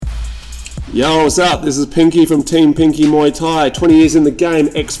Yo, what's up? This is Pinky from Team Pinky Muay Thai. 20 years in the game,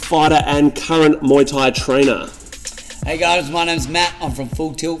 ex-fighter and current Muay Thai trainer. Hey guys, my name's Matt. I'm from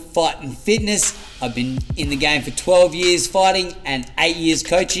Full Tilt Fight and Fitness. I've been in the game for 12 years fighting and 8 years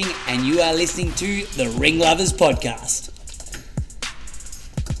coaching, and you are listening to the Ring Lovers Podcast.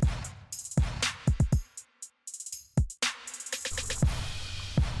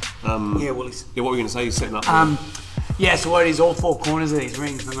 Willis. Yeah, what were you going to say? You're setting up. So what it is, all four corners of these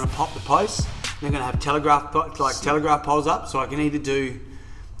rings, I'm going to pop the posts. They're going to have telegraph poles up, so I can either do.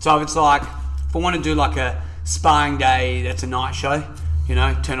 So if it's like, if I want to do like a sparring day, that's a night show. You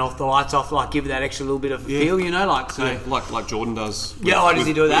know, turn off the lights off, like give it that extra little bit of feel. You know, like so. Yeah, like Jordan does. Does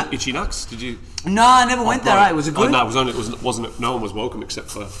he do that? Itchy Nucks? Did you? No, I never went there. Was it good? No, it wasn't. No one was welcome except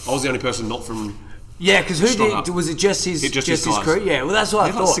for. I was the only person not from. Yeah, because who did? Was it just his crew? Yeah, well that's what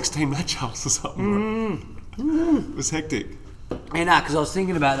I thought. Like 16 matchups or something. It was hectic. Yeah, because I was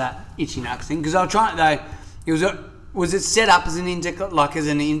thinking about that Itchy Nucks thing. Because I was trying though. Was it set up as an inter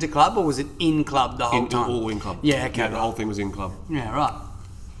club, or was it in club the whole time? All in club. Yeah, okay. Yeah, the whole thing was in club. Yeah, right.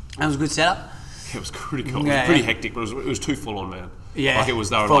 That was a good setup. Yeah, it was pretty cool. It was pretty hectic, but it was too full on, man. Yeah, like it was.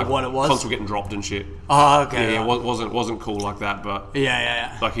 They were for like what it was. Cons were getting dropped and shit. Oh, okay. Yeah, it wasn't cool like that, but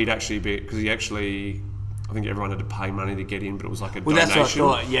yeah. Like he'd actually be because he actually. I think everyone had to pay money to get in, but it was like a donation. That's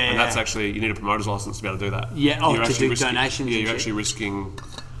what I thought. Yeah, and that's actually you need a promoter's license to be able to do that. Yeah, to do donations. Yeah, you're actually risking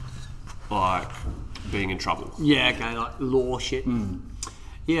like being in trouble. Yeah, okay, like law shit.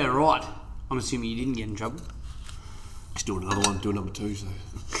 Yeah, right. I'm assuming you didn't get in trouble. He's doing another one, doing number 2. So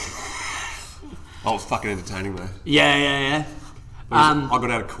I was fucking entertaining though. Yeah. I got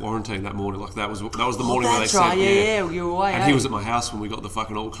out of quarantine that morning. Like that was the morning where they said, right. Yeah, you were away. And he was at my house when we got the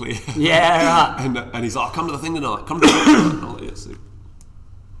fucking all clear. Yeah, right. and he's like, come to the thing tonight. Come to the thing. Oh, yeah, sick.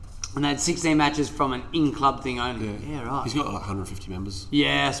 And they had 16 matches from an in-club thing only. Yeah, right. He's got like 150 members.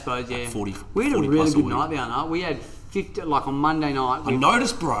 Yeah, I suppose, yeah. Like 40, we had 40 a really good week. night the other night. We had 50, like on Monday night. I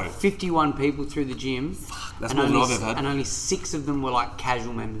noticed, bro. 51 people through the gym. Fuck, that's more than I've ever had. And only 6 of them were like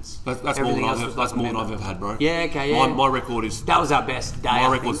casual members. That's more than I've ever had, bro. Yeah, okay, yeah. My record is... That was our best day, My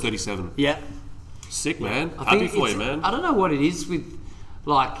record's 37. Yeah. Sick, man. Happy for you, man. I don't know what it is with,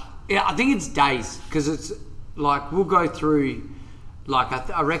 like... Yeah, I think it's days, because it's, like, we'll go through... Like,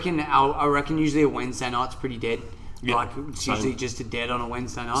 I reckon usually a Wednesday night's pretty dead. Yep. Like, it's usually just a dead on a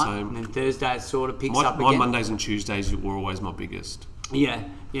Wednesday night. Same. And then Thursday it sort of picks up again. My Mondays and Tuesdays were always my biggest. Yeah,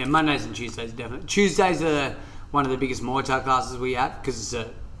 Mondays and Tuesdays definitely. Tuesdays are one of the biggest Muay Thai classes we have because it's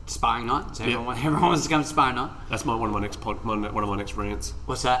a sparring night. So everyone wants to come to sparring night. That's one of my next rants.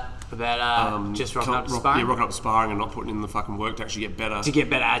 What's that? About just rocking up to sparring? Yeah, rocking up to sparring and not putting in the fucking work to actually get better. To get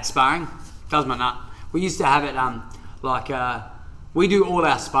better at sparring? Does my nut. We used to have it we do all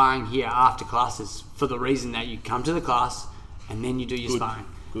our sparring here after classes for the reason that you come to the class and then you do your sparring.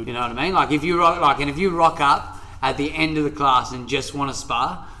 Good. You know what I mean? Like if you rock up at the end of the class and just want to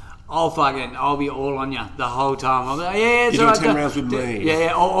spar, I'll be all on you the whole time. I'll be like, yeah, it's you're alright. doing 10 rounds with me.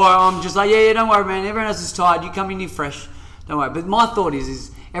 Yeah. Or I'm just like, yeah, don't worry, man. Everyone else is tired. You come in here fresh. Don't worry. But my thought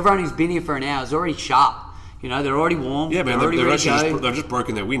is everyone who's been here for an hour is already sharp. You know, they're already warm. Yeah, man, they've just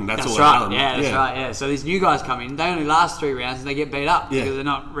broken their wind. That's all right. They've done. Yeah, that's right. Yeah, so these new guys come in. They only last 3 rounds and they get beat up because they're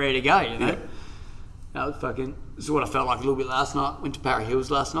not ready to go. You know, that was fucking. This is what I felt like a little bit last night. Went to Para Hills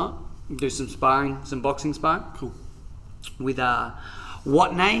last night. Do some sparring, some boxing sparring. Cool. With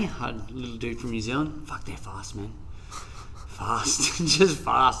Watney, a little dude from New Zealand. Fuck, they're fast, man. Fast, just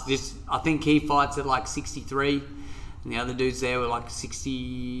fast. I think he fights at like 63, and the other dudes there were like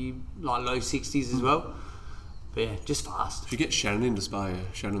 60, like low 60s as well. But yeah, just fast. If you get Shannon in to spar,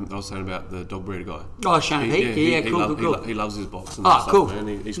 Shannon, I was saying about the dog breeder guy. Oh, Shannon Peake? Cool. He loves his boxing. Cool.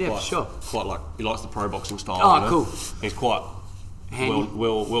 Man. He's quite like, he likes the pro boxing style. Oh, cool. He's quite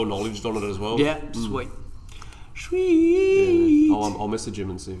well knowledged on it as well. Yeah, sweet. Yeah. I'll message him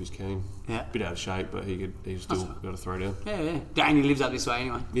and see if he's keen. Yeah. Bit out of shape, but he's still got a throw down. Yeah. Danny lives up this way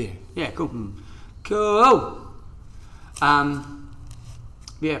anyway. Yeah. Yeah, cool. Cool.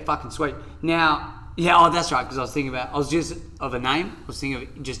 Yeah, fucking sweet. Now... Yeah, that's right, because I was thinking of a name. I was thinking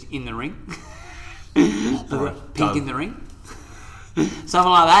of just in the ring. Pink in the ring.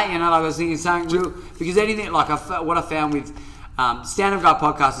 Something like that, you know, like I was thinking something real. Because anything, like what I found with Stand Up Guy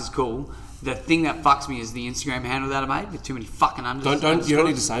Podcast is cool. The thing that fucks me is the Instagram handle that I made with too many fucking unders. You don't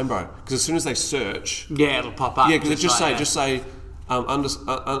need to say them, bro. Because as soon as they search... Yeah, it'll pop up. Yeah, because just say... just say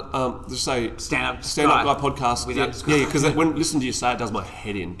stand up guy podcast. Because when listen to you say it does my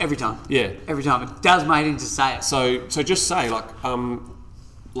head in every time. Yeah, every time it does my head in to say it. So just say like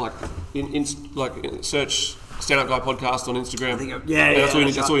in search Stand Up Guy Podcast on Instagram. That's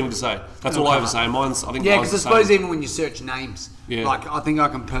all you need to say. That's all I ever say. Mine's, I think. Yeah, mine's because the I suppose same. even when you search names, Yeah. like I think I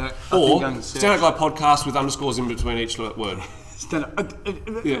can Stand Up Guy Podcast with underscores in between each word. Stand up.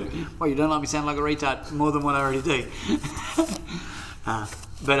 Yeah. Well, you don't like me sound like a retard more than what I already do. Fuck.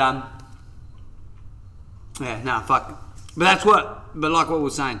 But that's what. But like what we were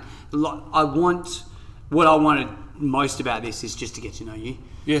saying, what I wanted most about this is just to get to know you.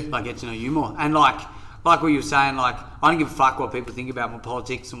 Yeah. Like get to know you more, and like what you were saying, like I don't give a fuck what people think about my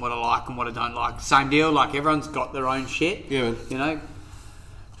politics and what I like and what I don't like. Same deal. Like everyone's got their own shit. Yeah. Man. You know.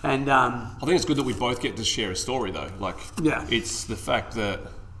 And I think it's good that we both get to share a story though. Like, yeah. It's the fact that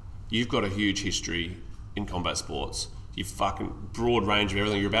you've got a huge history in combat sports. You've fucking broad range of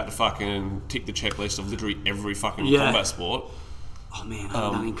everything. You're about to fucking tick the checklist of literally every fucking combat sport. Oh man, I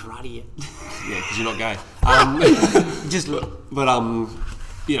haven't done any karate yet. Yeah, because you're not gay. Just look. But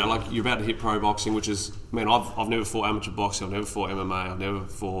you know, like you're about to hit pro boxing, which is, man, I've never fought amateur boxing. I've never fought MMA.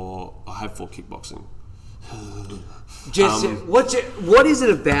 I have fought kickboxing. Just what is it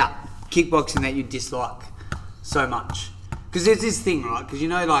about kickboxing that you dislike so much? Because there's this thing, right? Because you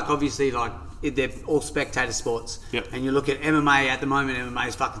know, like obviously, like they're all spectator sports. Yep. And you look at MMA at the moment. MMA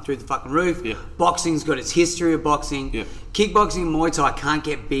is fucking through the fucking roof. Yep. Boxing's got its history of boxing. Yep. Kickboxing and Muay Thai can't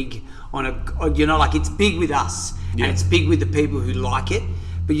get big on like it's big with us Yep. and it's big with the people who like it.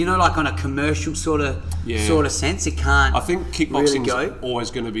 But you know, like on a commercial sort of sense, it can't. I think kickboxing really is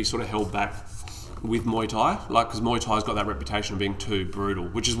always going to be sort of held back with Muay Thai, like because Muay Thai's got that reputation of being too brutal,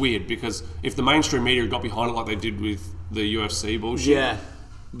 which is weird because if the mainstream media got behind it like they did with the UFC bullshit,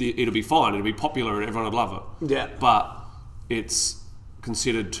 it'll be fine, it'll be popular and everyone would love it. Yeah. But it's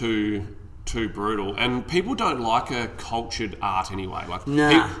considered too brutal, and people don't like a cultured art anyway. Like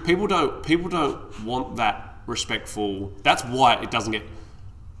people don't want that respectful. That's why it doesn't get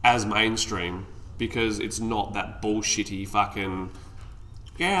as mainstream, because it's not that bullshitty fucking.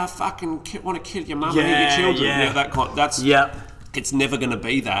 Yeah, I fucking want to kill your mum and eat your children. Yeah, that kind. That's It's never going to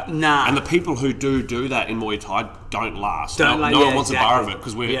be that. Nah. And the people who do that in Muay Thai don't last. No one wants a bar of it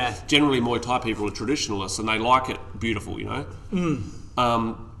because we're generally Muay Thai people are traditionalists and they like it beautiful, you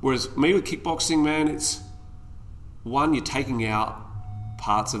know. Whereas me with kickboxing, man, it's one, you're taking out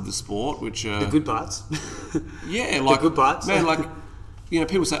parts of the sport which are the good parts. Yeah, like the good parts. Man, like you know,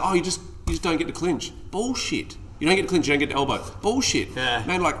 people say, oh, you just don't get to clinch. Bullshit. You don't get to clinch, you don't get to elbow. Bullshit. Yeah.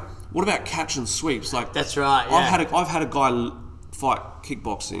 Man, like, what about catch and sweeps? Like, that's right. Yeah. I've had a guy fight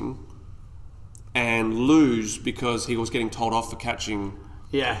kickboxing and lose because he was getting told off for catching.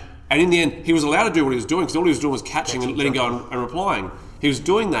 Yeah. And in the end, he was allowed to do what he was doing because all he was doing was catching and letting go and replying. He was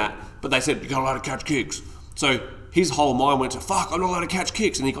doing that, but they said, you're not allowed to catch kicks. So his whole mind went to, fuck, I'm not allowed to catch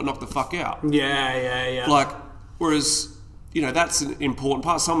kicks, and he got knocked the fuck out. Yeah. Like, whereas, you know, that's an important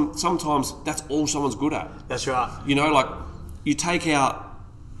part. Sometimes that's all someone's good at. That's right. You know, like, you take out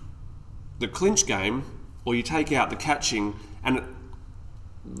the clinch game, or you take out the catching, and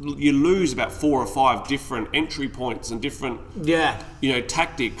you lose about 4 or 5 different entry points and different, you know,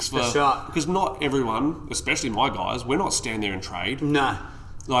 tactics. That's right. Because not everyone, especially my guys, we're not stand there and trade. No.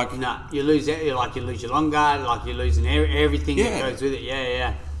 Like, no, you lose it. Like you lose your long guard. Like you're losing everything that goes with it.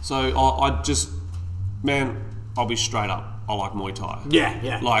 Yeah. So I just, man, I'll be straight up. I like Muay Thai.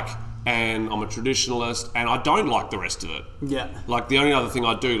 Yeah. Like, and I'm a traditionalist, and I don't like the rest of it. Yeah. Like the only other thing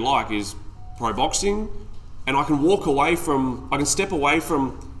I do like is pro boxing, and I can step away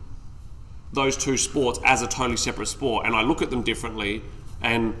from those two sports as a totally separate sport, and I look at them differently.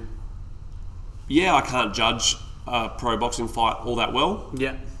 And yeah, I can't judge a pro boxing fight all that well.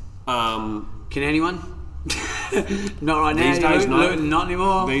 Yeah. Can anyone? Not right now. These days, no. Not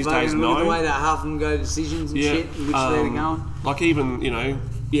anymore. These days, no. Look at the way that half of them go to decisions and shit, and which way they're going. Like even, you know,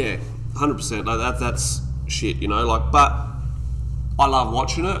 100%. Like that's shit, you know. Like, but I love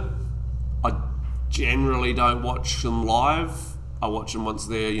watching it. I generally don't watch them live. I watch them once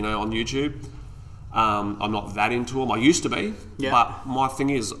they're, you know, on YouTube. I'm not that into them. I used to be. Yeah. But my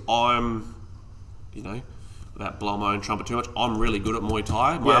thing is, I'm, you know, without blowing my own trumpet too much, I'm really good at Muay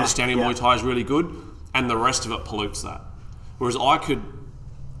Thai. My understanding of Muay Thai is really good, and the rest of it pollutes that. Whereas I could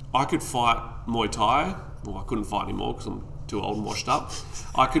fight Muay Thai. Well, I couldn't fight anymore because I'm too old and washed up.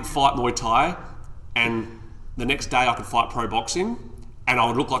 I could fight Muay Thai, and the next day I could fight pro boxing, and I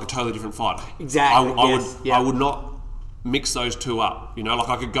would look like a totally different fighter. Exactly. I would not mix those two up. You know, like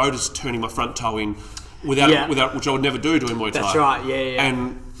I could go to turning my front toe in without which I would never do doing Muay Thai. That's right. Yeah.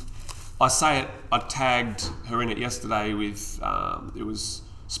 And I say it. I tagged her in it yesterday with it was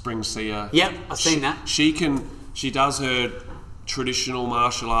Spring Sia. Yep, I've seen that. She does her traditional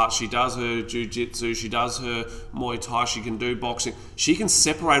martial arts. She does her jiu-jitsu. She does her Muay Thai. She can do boxing. She can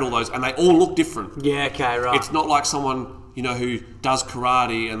separate all those, and they all look different. Yeah, okay, right. It's not like someone, you know, who does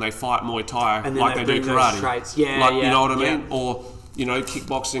karate and they fight Muay Thai And then like they they do bring those karate. traits. Yeah, like, yeah, you know what I yeah. mean? Or, you know,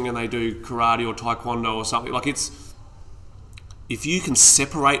 kickboxing and they do karate or taekwondo or something. Like, it's... If you can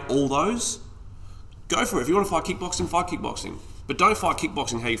separate all those, go for it. If you want to fight kickboxing, fight kickboxing. But don't fight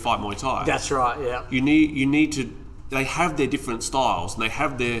kickboxing how you fight Muay Thai. That's right, yeah. You need to... They have their different styles, and they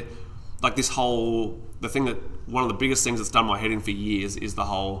have their... Like, this whole... The thing that... One of the biggest things that's done my head in for years is the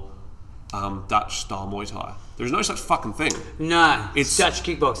whole Dutch-style Muay Thai. There's no such fucking thing. No, it's Dutch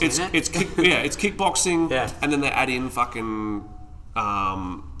kickboxing, isn't it? It's kickboxing, Yeah. and then they add in fucking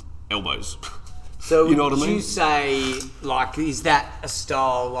elbows. So You know what I would mean? you say, like, is that a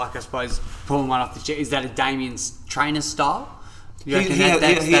style, like, I suppose, pulling one off the chair, is that a Damien's trainer style? You reckon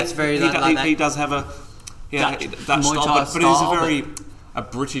that's very like that? He does have a Dutch Dutch Muay style, Thai but it is style, a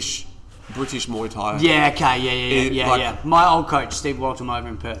British Muay Thai. Yeah, okay, It, yeah. like- My old coach, Steve Waltham over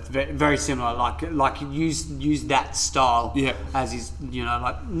in Perth, very similar, like use that style Yeah. as his, you know,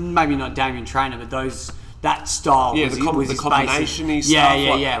 like, maybe not Damien trainer, but that style Yeah, was, the was his combination-y basic. stuff,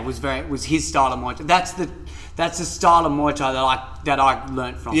 Yeah, like- was his style of Muay Thai. That's the style of Muay Thai that I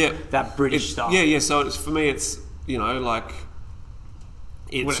learnt from. Yeah, That British style. Yeah. So it's, for me, it's, you know, like,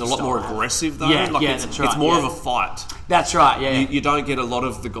 it's What a a lot more style. aggressive though. Yeah, like yeah, it's, that's right, it's more yeah. of a fight. That's right. Yeah. You don't get a lot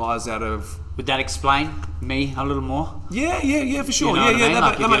of the guys out of. Would that explain me a little more? Yeah, for sure. You know what I mean?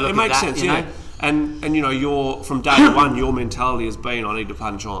 Like, if you look It at makes that, sense. you Yeah, know? and you know, you're from day one. Your mentality has been, I need to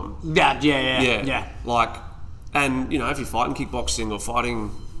punch on. Yeah. Like, and you know, if you're fighting kickboxing or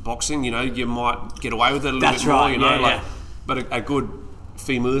fighting boxing, you know, you might get away with it a little That's bit more. right, You know, yeah, like, yeah. but a good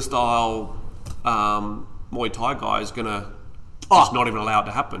femur style Muay Thai guy is gonna. It's not even allowed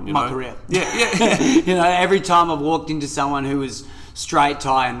to happen. You My know? career. Yeah. You know, every time I've walked into someone who was straight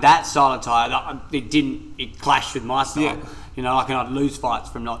Thai and that style of Thai, it clashed with my style. Yeah. You know, like, and I'd lose fights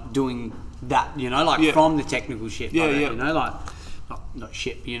from not doing that, you know, like, Yeah. from the technical shit. Yeah, like that, yeah. You know, like, not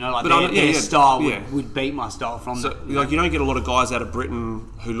shit, but, you know, like, But their style yeah. would beat my style from So, that. like, you don't get a lot of guys out of Britain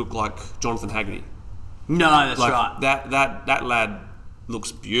who look like Jonathan Haggerty. No, that's Like right. that lad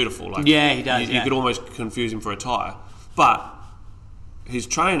looks beautiful. Like, Yeah, he does, You yeah. could almost confuse him for a Thai, but his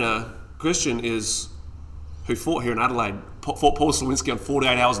trainer Christian who fought here in Adelaide. Fought Paul Slawinski on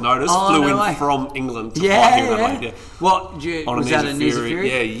 48 hours' notice. Oh, flew no in way. from England to fight here in Adelaide. Yeah. What, was that a Niza Fury?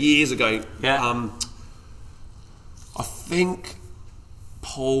 Yeah, years ago. Yeah. I think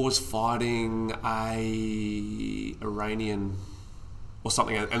Paul was fighting a Iranian or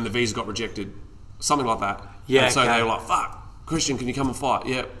something, and the visa got rejected, something like that. Yeah, And so okay. they were like, "Fuck, Christian, can you come and fight?"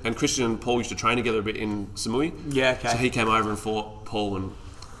 Yeah. And Christian and Paul used to train together a bit in Samui. Yeah, okay. So he came over and fought Paul and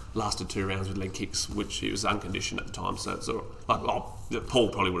lasted 2 rounds with leg kicks, which he was unconditioned at the time. So it's Paul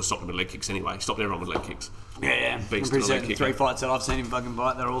probably would have stopped him with leg kicks anyway. He stopped everyone with leg kicks. Yeah. I'm Beast pretty to the leg certain kicker. 3 fights that I've seen him fucking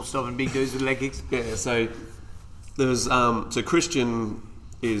fight, they're all stopping big dudes with leg kicks. Yeah, so there's so Christian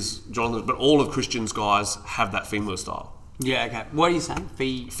is Jonathan, but all of Christian's guys have that femur style. Yeah, okay. What are you saying?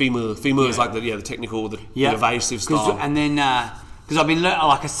 Femur is like the technical, the evasive style. And then, because I've been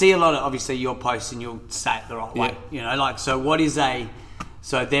I see a lot of, obviously, your posts and you'll say it the right way. You know, like, so what is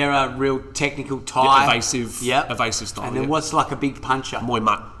so they're a real technical Thai. Evasive style. And then what's like a big puncher? Muay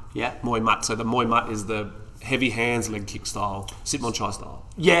Mat. Yeah. Muay Mat. So the Muay Mat is the heavy hands, leg kick style, Sitmon Chai style.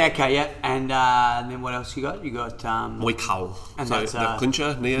 Yeah, okay, yeah. And then what else you got? You got Muay Khao. And so that's, the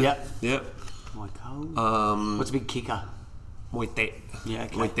clincher, Nia. Yep. Yep. Muay Khao. What's a big kicker? Muay Tet. Yeah,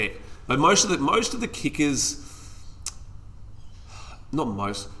 okay. Muay Tet. But most of the kickers, not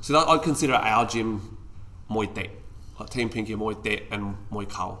most. So I'd consider our gym Muay Tet, like Team Pinky, Muay Tet, and Muay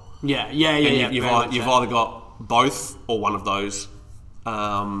Khao. Yeah. And you've either got both or one of those.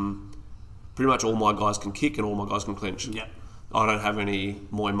 Pretty much all my guys can kick and all my guys can clinch. Yeah. I don't have any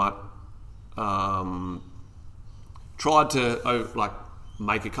Muay Mat. Tried to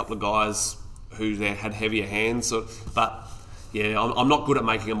make a couple of guys who had heavier hands, but yeah, I'm not good at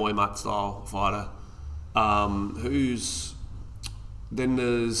making a Muay Mat style fighter. Then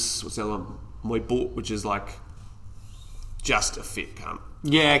there's what's the other one? Muay Boot, which is like just a fit cunt.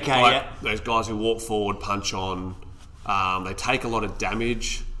 Yeah, okay, Like yeah. those guys who walk forward, punch on. They take a lot of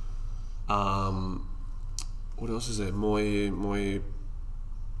damage. What else is there? Muay.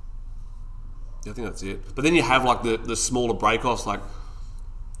 I think that's it. But then you have like the smaller break-offs. Like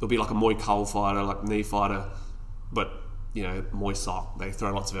there'll be like a Muay Khao fighter, like knee fighter, but you know Muay Sok. They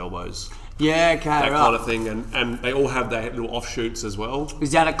throw lots of elbows, Yeah, okay, that right. kind of thing, and they all have their little offshoots as well.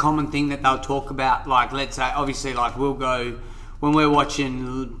 Is that a common thing that they'll talk about? Like, let's say, obviously, like, we'll go, when we're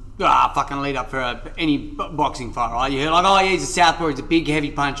watching fucking lead up for any boxing fight, right? You hear like, oh yeah, he's a southpaw, he's a big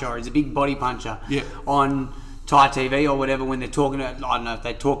heavy puncher, or he's a big body puncher. Yeah. On Thai TV or whatever, when they're talking, I don't know if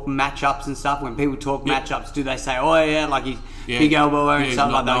they talk matchups and stuff. When people talk matchups, do they say, oh yeah, like he's big elbow and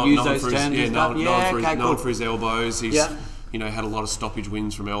stuff like that? Use those terms and stuff. Known for his elbows. He's had a lot of stoppage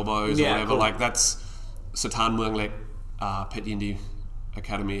wins from elbows or whatever. Cool. Like that's Satan Muanglek, Pet Yindi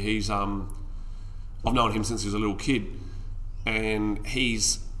Academy. He's I've known him since he was a little kid, and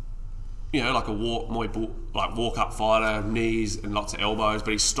he's like a walk up fighter, knees and lots of elbows,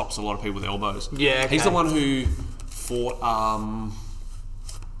 but he stops a lot of people with elbows. Yeah, okay. He's the one who fought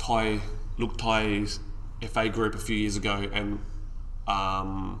Luke Thai's FA group a few years ago, and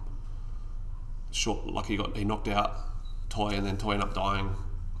he knocked out Thai, and then Thai ended up dying.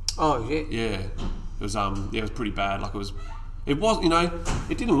 Oh shit. Yeah, it was it was pretty bad. Like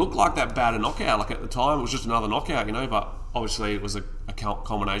it didn't look like that bad a knockout. Like at the time, it was just another knockout, but obviously it was a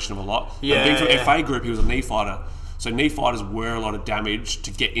culmination of a lot. Yeah, and being from the FA group, he was a knee fighter. So knee fighters wear a lot of damage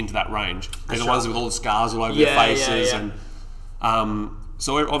to get into that range. They're the ones with all the scars all over their faces, and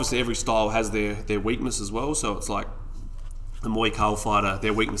so obviously every style has their weakness as well. So it's like the Muay Thai fighter,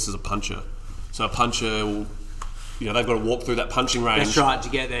 their weakness is a puncher. So a puncher will, they've got to walk through that punching range. That's right, to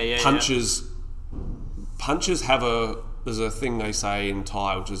get there. Yeah. Punchers have there's a thing they say in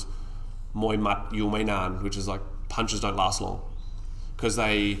Thai which is Muay Mat Yul Mai Nan, which is like punches don't last long because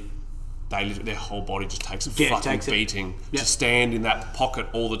their whole body just takes a beating to stand in that pocket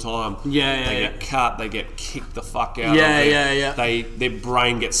all the time. They get cut, they get kicked the fuck out. Their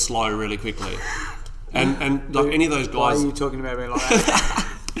brain gets slow really quickly. And like any of those guys. Why are you talking about me like that?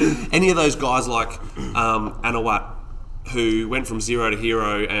 Any of those guys like Anawat, who went from zero to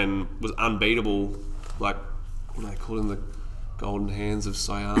hero and was unbeatable, like what do they call him, the golden hands of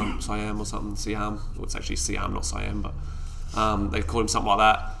Siam or something, Siam. Well, it's actually Siam, not Siam, but they call him something like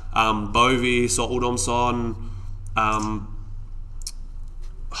that. Bovi, Udom-son,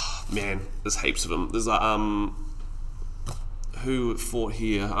 man, there's heaps of them. There's who fought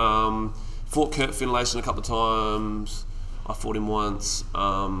here? Fought Kurt Finlayson a couple of times. I fought him once.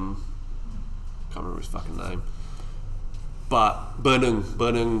 Can't remember his fucking name. But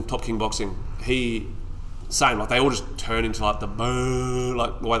Burnung, Top King Boxing. Same, like they all just turn into like the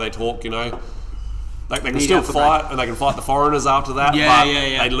way they talk, Like they can still fight, and they can fight the foreigners after that.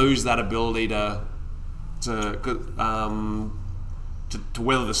 They lose that ability to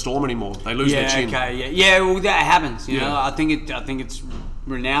weather the storm anymore. They lose their chin. Well, that happens. You know, I think it's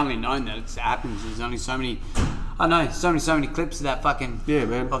renownedly known that it happens. There's only so many. I know so many clips of that fucking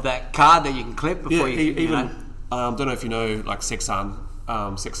of that card that you can clip before you even. Don't know if you know like Seksan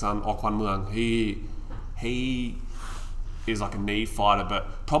Okwan Muang. He is like a knee fighter,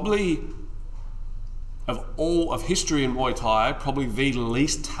 but probably of all of history in Muay Thai, probably the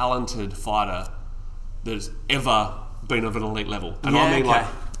least talented fighter that has ever been of an elite level. And like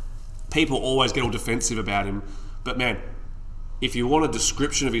people always get all defensive about him, but man, if you want a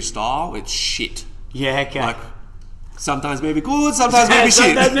description of his style, it's shit. Yeah, okay. Like sometimes maybe good, sometimes maybe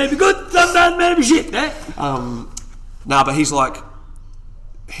shit. Sometimes maybe good, sometimes maybe shit. But he's like,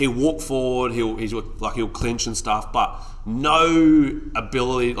 he'll walk forward, he'll clinch and stuff, but no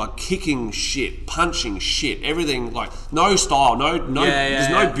ability, like kicking shit, punching shit, everything, like no style, there's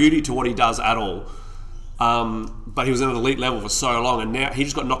no beauty to what he does at all. But he was at an elite level for so long, and now he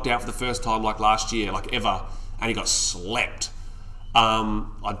just got knocked out for the first time like last year, like ever, and he got slept.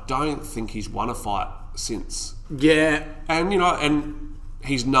 I don't think he's won a fight since. Yeah. And and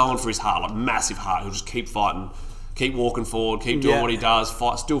he's known for his heart, like massive heart. He'll just keep fighting, keep walking forward, keep doing what he does,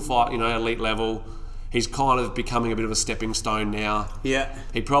 still fight, elite level. He's kind of becoming a bit of a stepping stone now. Yeah.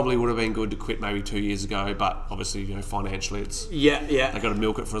 He probably would have been good to quit maybe 2 years ago, but obviously, financially it's... They got to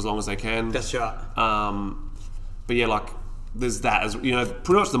milk it for as long as they can. That's right. But yeah, like, there's that as... pretty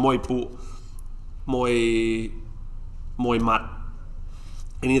much the Muay Mat,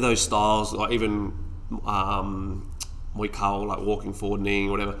 any of those styles, like even Muay Khao, like walking forward, kneeing,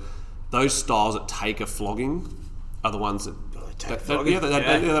 whatever, those styles that take a flogging are the ones that... They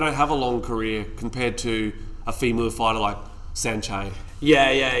don't have a long career compared to a female fighter like Sanchay.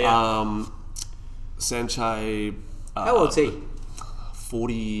 Sanchay. How old's he?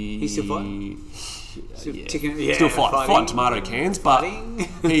 40. He's still fighting? Still fighting tomato cans, but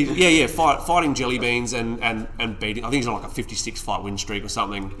he's fighting jelly beans and beating. I think he's on like a 56 fight win streak or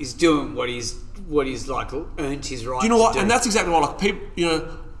something. He's doing what he's like earned his right. Do you know what? And that's exactly what, like, people.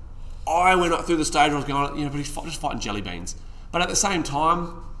 I went up through the stage. I was going, but he's just fighting jelly beans. But at the same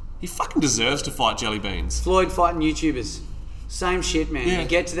time, he fucking deserves to fight jelly beans. Floyd fighting YouTubers. Same shit, man. Yeah. You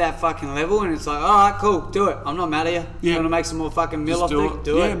get to that fucking level and it's like, all right, cool, do it. I'm not mad at you. You want to make some more fucking meal off it?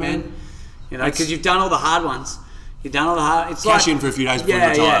 Do it, man. You know, because you've done all the hard ones. You've done all the hard... It's cash like, in for a few days before you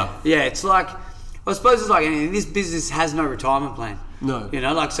retire. Yeah, it's like... I suppose it's like anything. This business has no retirement plan. No. You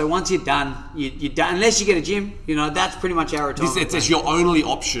know, like, so once you're done, you're done. Unless you get a gym, you know, that's pretty much our retirement plan. It's your only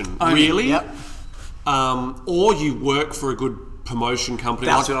option, really. Yep. Or you work for a good promotion company.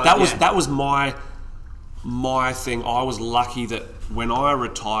 That was my thing. I was lucky that when I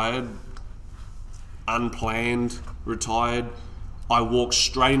retired, unplanned, retired, I walked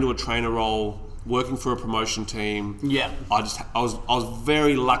straight into a trainer role, working for a promotion team. Yeah. I was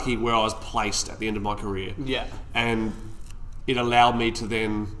very lucky where I was placed at the end of my career. Yeah. And it allowed me to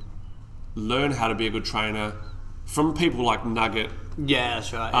then learn how to be a good trainer from people like Nugget. Yeah,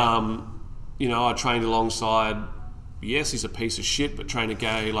 that's right. Yeah. You know, I trained alongside. Yes, he's a piece of shit, but Trainer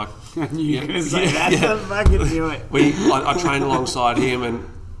Gay, like... I knew you were going to say that. I fucking knew it. I trained alongside him, and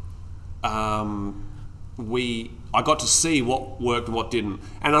I got to see what worked and what didn't.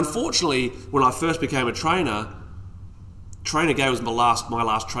 And unfortunately, when I first became a trainer, Trainer Gay was my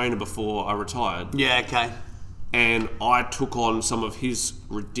last trainer before I retired. Yeah, okay. And I took on some of his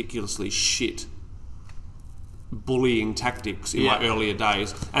ridiculously shit bullying tactics in my earlier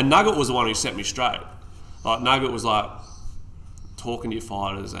days. And Nugget was the one who set me straight. Like, Nugget was like, talking to your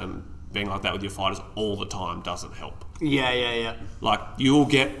fighters and being like that with your fighters all the time doesn't help. Yeah. Like, you'll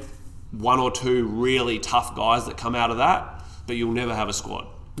get one or two really tough guys that come out of that, but you'll never have a squad.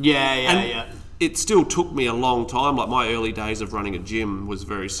 Yeah. It still took me a long time. Like, my early days of running a gym was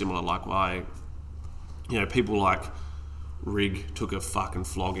very similar. Like, people like Rig took a fucking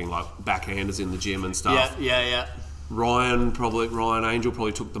flogging, like backhanders in the gym and stuff. Yeah. Ryan Angel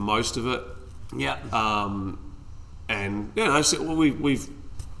probably took the most of it. Yeah. And so we've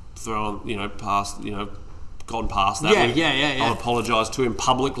thrown, gone past that. Yeah. I've apologised to him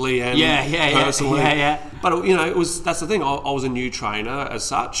publicly and personally. Yeah. But that's the thing. I was a new trainer as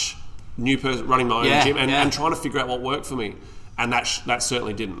such, new person running my own gym and trying to figure out what worked for me, and that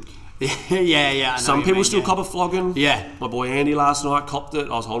certainly didn't. Yeah. Some people still cop a flogging. Yeah. My boy Andy last night copped it.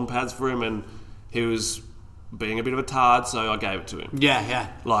 I was holding pads for him, and he was being a bit of a tard, so I gave it to him. Yeah.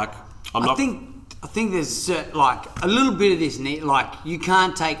 Like, I think there's like a little bit of this need. Like, you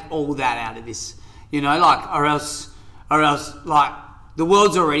can't take all that out of this, or else like the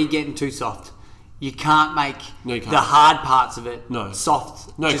world's already getting too soft. You can't make the hard parts of it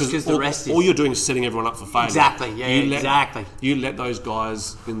soft. No, because the rest is... all you're doing is setting everyone up for failure. Exactly, exactly. You let those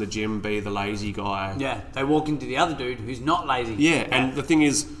guys in the gym be the lazy guy. Yeah, they walk into the other dude who's not lazy. Yeah, and the thing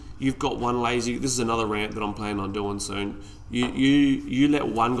is, you've got one lazy... This is another rant that I'm planning on doing soon. You let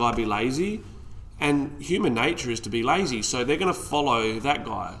one guy be lazy, and human nature is to be lazy, so they're going to follow that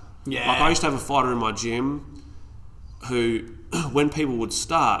guy. Yeah. Like, I used to have a fighter in my gym who, when people would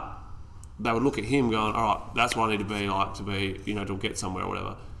start, they would look at him going, all right, that's what I need to be like to get somewhere or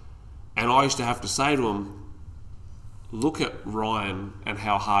whatever. And I used to have to say to him, look at Ryan and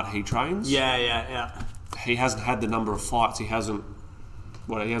how hard he trains. Yeah. He hasn't had the number of fights.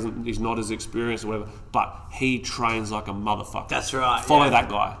 He's not as experienced or whatever, but he trains like a motherfucker. That's right. Follow that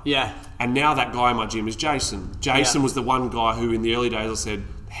guy. Yeah. And now that guy in my gym is Jason. Jason was the one guy who in the early days I said,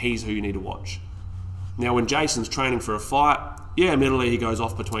 he's who you need to watch. Now when Jason's training for a fight, admittedly he goes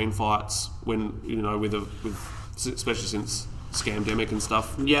off between fights when, especially since Scamdemic and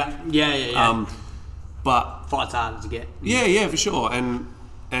stuff. Yeah. But fights harder to get. Yeah, for sure. And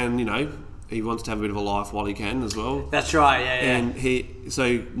he wants to have a bit of a life while he can as well. That's right, yeah. And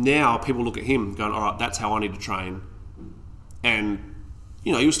so now people look at him going, all right, that's how I need to train. And,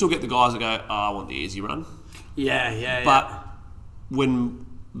 you'll still get the guys that go, oh, I want the easy run. Yeah. But when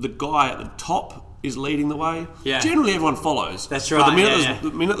the guy at the top is leading the way, generally everyone follows. That's right. But the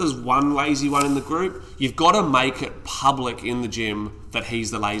minute there's one lazy one in the group, you've got to make it public in the gym that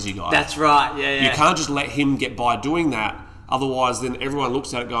he's the lazy guy. That's right, yeah. You can't just let him get by doing that. Otherwise, then everyone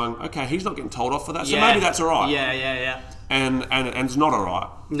looks at it going, okay, he's not getting told off for that, so maybe that's all right. Yeah. And it's not all right.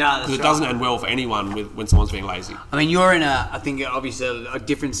 No, that's right. Because it doesn't end well for anyone when someone's being lazy. I mean, you're in I think obviously a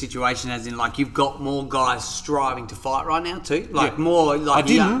different situation, as in, like, you've got more guys striving to fight right now too. Like, more like... I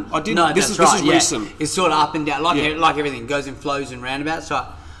didn't. No, this is recent. It's sort of up and down, like everything goes in flows and roundabouts. So,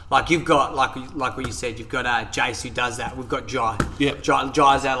 like, you've got, like what you said, you've got Jace who does that. We've got Jai. Yeah.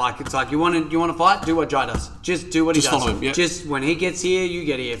 Jai's out, like, it's like, you want to fight? Do what Jai does. Just do what he does. Just follow him, yeah. Just when he gets here, you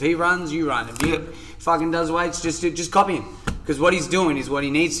get here. If he runs, you run. If he fucking does weights, just copy him. Because what he's doing is what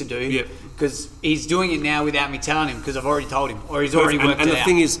he needs to do. Because he's doing it now without me telling him, because I've already told him, or he's already worked it out. And the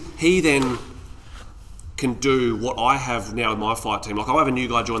thing is, he then can do what I have now with my fight team. Like, I have a new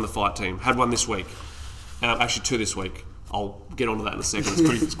guy join the fight team. Had one this week. Actually, two this week. I'll get onto that in a second.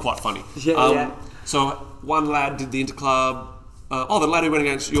 It's quite funny. Yeah. So one lad did the interclub. The lad who went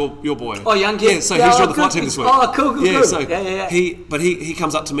against your boy. Oh, young kid. Yeah, so he's on the flight team this week. Oh, cool. Yeah, so yeah. He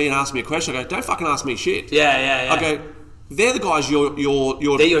comes up to me and asks me a question. I go, don't fucking ask me shit. Yeah. I go, they're the guys you're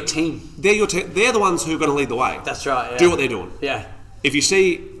They're your team. They're your team. They're the ones who are going to lead the way. That's right. Yeah. Do what they're doing. Yeah. If you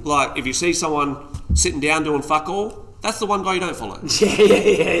see someone sitting down doing fuck all, that's the one guy you don't follow.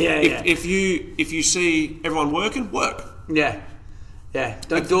 Yeah. If you see everyone working, work. Yeah.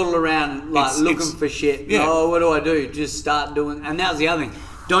 Don't dawdle around looking for shit. Yeah. Oh, what do I do? Just start doing. And that was the other thing.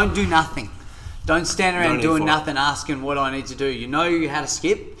 Don't do nothing. Don't stand around doing nothing, asking what I need to do. You know how to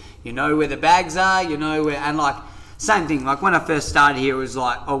skip. You know where the bags are. You know where, and like same thing. Like when I first started here, it was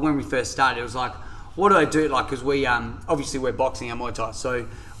like, when we first started, it was like, what do I do? Like, because we obviously we're boxing our Muay Thai, so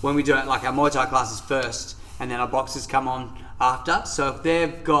when we do it, like our Muay Thai classes first, and then our boxers come on after. So if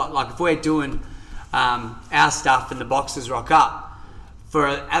they've got if we're doing our stuff and the boxers rock up.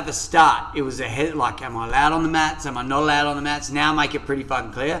 At the start, it was am I allowed on the mats? Am I not allowed on the mats? Now make it pretty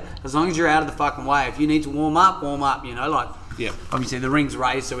fucking clear. As long as you're out of the fucking way. If you need to warm up, you know, Yeah. Obviously the ring's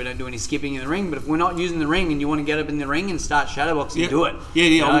raised so we don't do any skipping in the ring, but if we're not using the ring and you want to get up in the ring and start shadowboxing, do it. Yeah,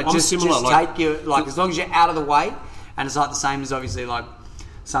 you know, I'm similar. Just take your, as long as you're out of the way, and it's like the same as obviously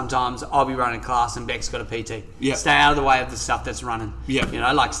sometimes I'll be running a class and Beck's got a PT. Yeah. Stay out of the way of the stuff that's running. Yeah. You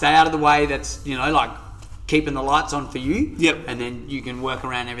know, stay out of the way that's, you know, keeping the lights on for you. Yep. And then you can work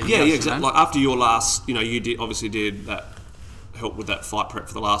around everything Yeah, else. yeah, exactly. Like after your last, you know, you did that help with that fight prep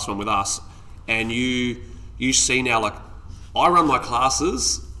for the last one with us, and you see now I run my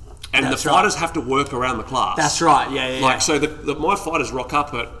classes, and That's the fighters have to work around the class. That's right. Yeah. So my fighters rock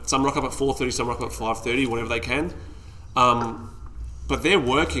up at 4:30, some rock up at 5:30, whenever they can, but they're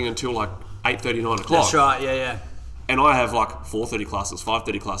working until 8:30, 9 o'clock. That's right. Yeah. And I have 4:30 classes,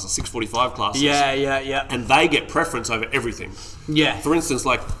 5:30 classes, 6:45 classes. Yeah. And they get preference over everything. Yeah. For instance,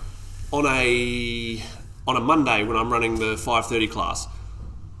 on a Monday when I'm running the 5:30 class,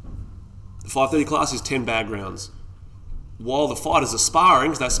 the 5:30 class is 10 bag rounds. While the fighters are sparring,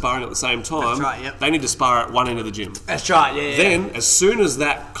 because they're sparring at the same time, That's right, yep. they need to spar at one end of the gym. That's right. Yeah. Then, as soon as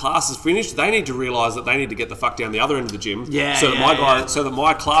that class is finished, they need to realise that they need to get the fuck down the other end of the gym. Yeah, So that yeah. so that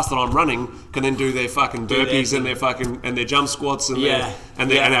my class that I'm running can then do their fucking burpees and their fucking and their jump squats and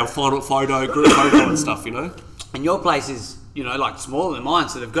and our final group photo and stuff. You know. And your place is, you know, smaller than mine,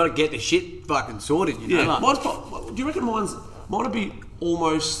 so they've got to get the shit fucking sorted. You know. Do you reckon mine would be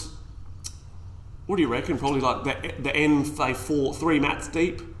almost? What do you reckon? Probably the end, say 3 mats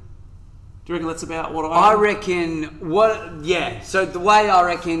deep. Do you reckon that's about what I reckon. So the way I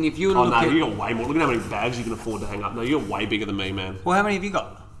reckon, if you were to look at... you got way more. Look at how many bags you can afford to hang up. No, you're way bigger than me, man. Well, how many have you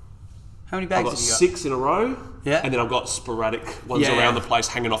got? How many bags I've got have you got? 6 in a row. Yeah. And then I've got sporadic ones around the place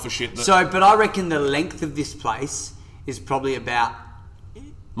hanging off of shit. But I reckon the length of this place is probably about...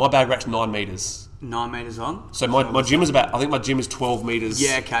 My bag rack's 9 metres. 9 metres long. So my gym is I think my gym is 12 metres.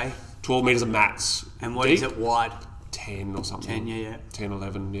 Yeah, okay. 12 metres of mats. And what is it wide? 10 or something. 10, yeah. 10,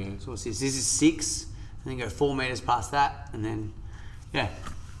 11, yeah. So what's this? This is 6, and then go 4 metres past that, and then, yeah.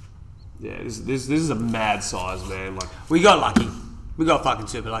 Yeah, this is a mad size, man. We got lucky. We got fucking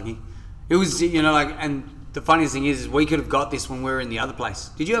super lucky. It was, you know, and the funniest thing is we could have got this when we were in the other place.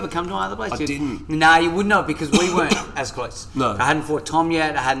 Did you ever come to my other place? I didn't. Nah, you wouldn't have, because we weren't as close. No. I hadn't fought Tom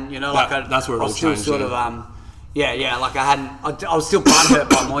yet. I hadn't, you know, that's where it I all was still changed, sort yeah. of, I was still butthurt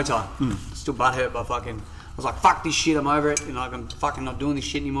by Muay Thai. Still butthurt by fucking, I was like, fuck this shit, I'm over it. You know, I'm fucking not doing this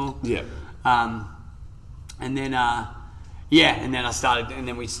shit anymore. Yeah. And then, and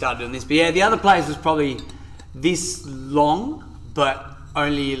then we started doing this. But yeah, the other place was probably this long, but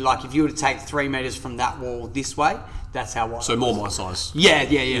only if you were to take 3 metres from that wall this way, that's how wide. So more my size. Yeah.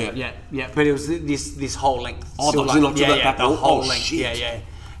 But it was this whole length. Oh, Still to that back the wall? whole Oh, length. shit.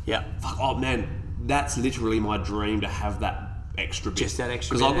 Yeah. Fuck, oh man, that's literally my dream, to have that extra bit. Just that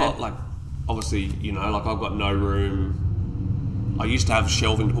extra Because bit, I've got obviously, you know, I've got no room. I used to have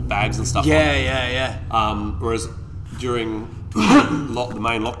shelving to put bags and stuff on. Yeah. Whereas during the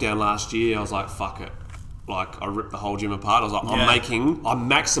main lockdown last year, I was like, fuck it. I ripped the whole gym apart. I was like, I'm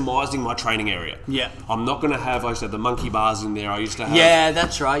maximising my training area. Yeah. I'm not going to have, I used to have the monkey bars in there. I used to have. Yeah,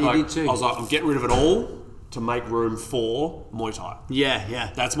 that's right. You did too. I was like, I'm getting rid of it all to make room for Muay Thai.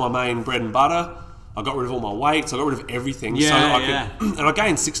 Yeah. That's my main bread and butter. I got rid of all my weights. I got rid of everything. And I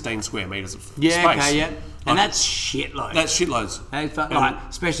gained 16 square metres of space. Okay, yeah. And that's shitloads. That's shitloads.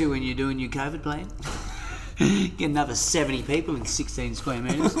 Especially when you're doing your COVID plan. Get another 70 people in 16 square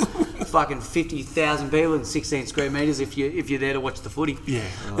metres. Fucking 50,000 people in 16 square metres if you're there to watch the footy. Yeah.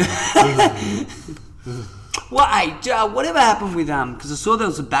 Whatever happened with because I saw there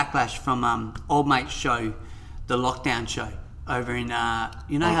was a backlash from old mate's show, the lockdown show over in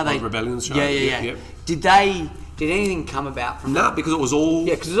you know how they Rebellion show. Yeah. Yep. Did anything come about from that? No, because it was all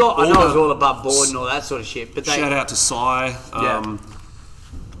because I know it was all above board and all that sort of shit. But shout out to Sai.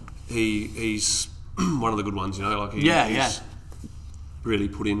 He's one of the good ones, you know. Like he's really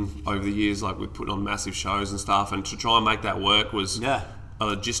put in over the years, like with putting on massive shows and stuff, and to try and make that work was a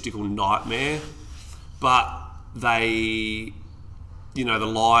logistical nightmare. But they, you know, the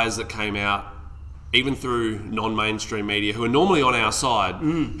lies that came out, even through non-mainstream media, who are normally on our side,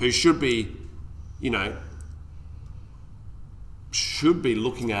 who should be, you know, should be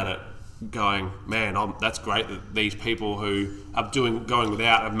looking at it going, man, that's great that these people who are going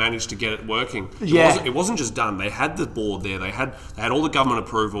without have managed to get it working. It wasn't just done. They had the board there. They had all the government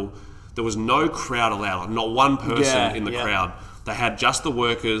approval. There was no crowd allowed, like not one person in the crowd. They had just the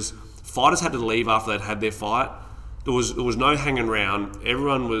workers. Fighters had to leave after they'd had their fight. There was no hanging around.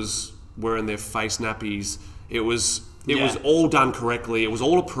 Everyone was wearing their face nappies. It was all done correctly. It was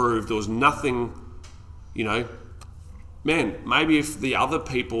all approved. There was nothing, you know. Man, maybe if the other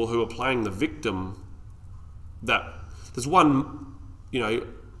people who are playing the victim, that there's one, you know,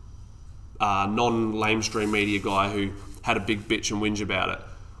 non-lamestream media guy who had a big bitch and whinge about it,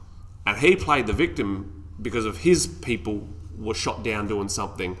 and he played the victim because of his people were shot down doing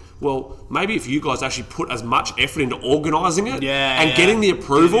something. Well, maybe if you guys actually put as much effort into organising it and getting the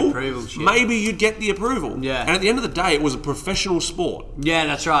approval, maybe you'd get the approval. Yeah. And at the end of the day, it was a professional sport. Yeah,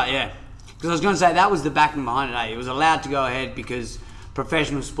 that's right, yeah. Because I was going to say, that was the backing behind it, eh? It was allowed to go ahead because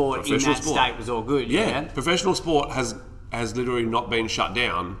professional sport in that state was all good. Yeah, professional sport has literally not been shut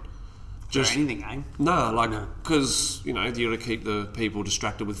down. Just anything, eh? No, because, you know, you got to keep the people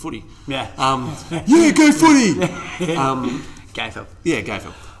distracted with footy. Yeah. Go footy! GAFL. Yeah,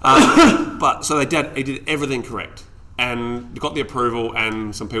 GAFL. But, so he did everything correct. And got the approval,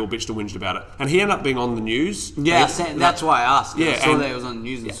 and some people bitched and whinged about it. And he ended up being on the news. Yeah, that's why I asked. I saw that he was on the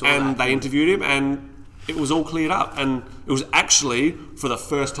news and saw that. And they interviewed him, and it was all cleared up. And it was actually, for the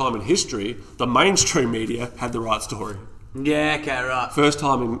first time in history, the mainstream media had the right story. Yeah, okay, right. First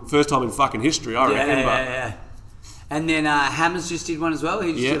time in fucking history, I reckon. Yeah. And then Hammers just did one as well.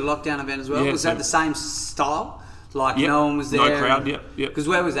 He just did a lockdown event as well. Was that the same style? Like no one was there? No crowd, yep. Because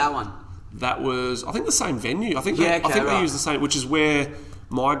where was that one? That was, I think, the same venue. I think they used the same, which is where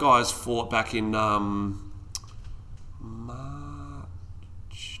my guys fought back in May.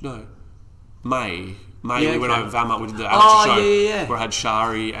 We went over Valmont. We did the amateur show where I had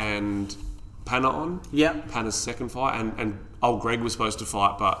Shari and Panna on. Yep. Panna's second fight, and old Greg was supposed to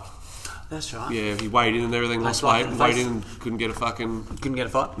fight, but that's right. Yeah, he weighed in and everything, lost weight, weighed in and couldn't get a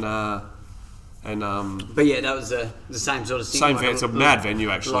fight. Nah. And but yeah, that was the same sort of thing. Same venue. It's a mad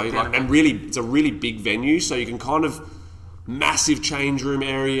venue actually, and really, it's a really big venue. So you can kind of massive change room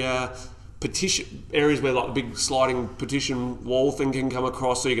area, petition areas where like a big sliding petition wall thing can come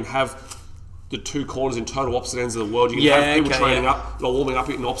across. So you can have the two corners in total opposite ends of the world. You can have people training up, warming up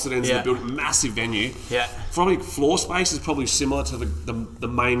in opposite ends of the building. Massive venue. Yeah. Probably floor space is probably similar to the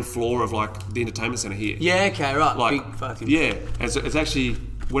main floor of like the entertainment centre here. Yeah. Okay. Right. Like, big fucking. Yeah. It's actually.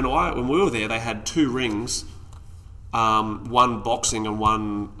 When we were there, they had two rings, one boxing and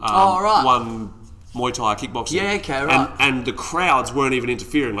one one Muay Thai kickboxing. Yeah, okay, right. And the crowds weren't even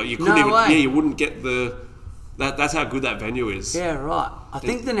interfering. Like you couldn't you wouldn't get that's how good that venue is. Yeah, right. I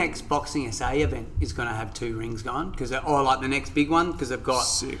think the next Boxing SA event is going to have two rings going or like the next big one because they've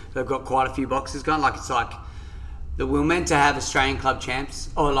got quite a few boxes going. Like it's like that we're meant to have Australian club champs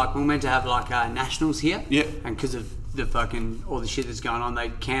or like we're meant to have like nationals here. Yeah. And because of the fucking all the shit that's going on, they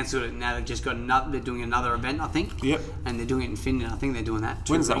cancelled it. And now they've just got they're doing another event, I think. Yep. And they're doing it in Finland. I think they're doing that.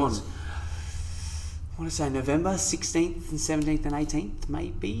 When's that one? I want to say November 16th and 17th and 18th,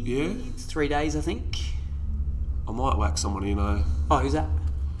 maybe. Yeah. It's 3 days, I think. I might whack someone in. Oh, who's that?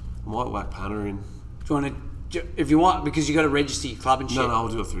 I might whack Panna in. Do you want to? If you want, because you got to register your club and shit. No, I'll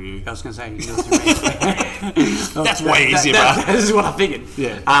do it through you. I was going to say you can do it through me. That's way easier, bro. That is what I figured.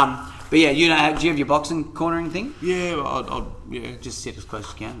 Yeah. But yeah, do you have your boxing cornering thing? Yeah, I'll just sit as close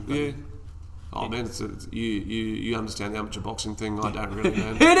as you can. Yeah. Oh man, it's you understand the amateur boxing thing. I don't really,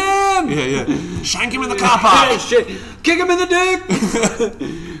 man. Hit him! Yeah. Shank him in the car park. Shit. Kick him in the dick.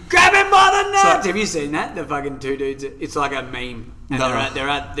 Grab him by the nuts. Have you seen that? The fucking two dudes. It's like a meme. And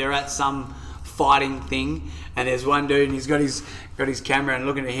they're at some fighting thing, and there's one dude, and he's got his camera and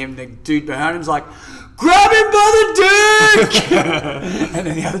looking at him. The dude behind him's like, grab him by the dick! And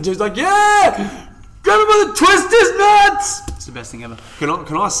then the other dude's like, yeah! Grab him by the twist his nuts! It's the best thing ever.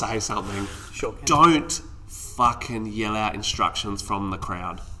 Can I say something? Sure. Don't fucking yell out instructions from the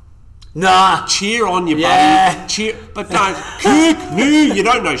crowd. Nah. Cheer on your Yeah. buddy. Cheer, but don't kick me. You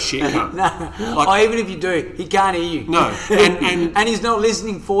don't know shit. Cunt. No. Or even if you do, he can't hear you. No, and he's not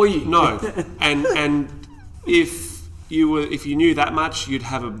listening for you. no, and if you knew that much, you'd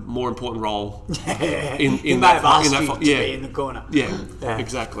have a more important role in He may that have asked in that you fi- to yeah be in the corner. yeah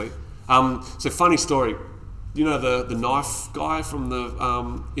exactly. So funny story. You know the knife guy from the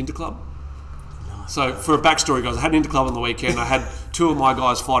Interclub? So for a backstory, guys, I had an Interclub on the weekend. I had two of my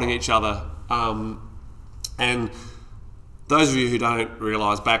guys fighting each other. And those of you who don't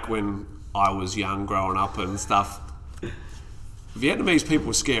realise, back when I was young, growing up and stuff, Vietnamese people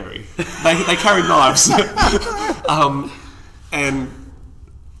were scary. They carried knives. And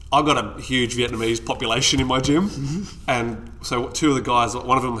I've got a huge Vietnamese population in my gym. And so two of the guys,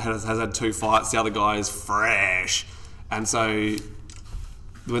 one of them has had 2 fights, the other guy is fresh. And so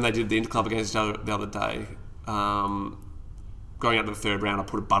when they did the Interclub against each other the other day, going out to the 3rd round, I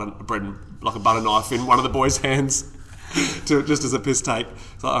put a butter knife in one of the boys' hands just as a piss take.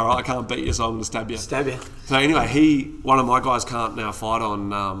 So, all right, I can't beat you, so I'm going to stab you. So anyway, one of my guys can't now fight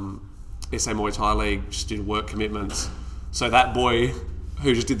on SA Muay Thai League just due to work commitments. So that boy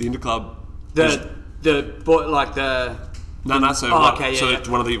who just did the Interclub, The boy, like the... no. So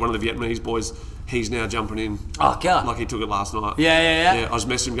one of the Vietnamese boys, he's now jumping in. Oh, killer. Like he took it last night. Yeah. I was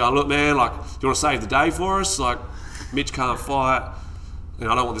messaging him going, look, man, like, do you want to save the day for us? Like, Mitch can't fight. You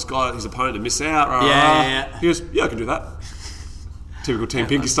know, I don't want this guy, his opponent, to miss out. Yeah. He goes, yeah, I can do that. Typical Team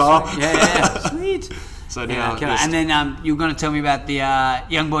Pinky style. Yeah. Sweet. So now, killer. And then you were going to tell me about the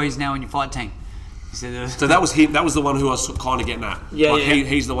young boys now in your fight team. So that was him. That was the one who I was kind of getting at. Yeah.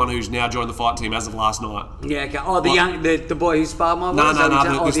 He's the one who's now joined the fight team as of last night. Yeah. Okay. Oh, the boy who sparred my boy.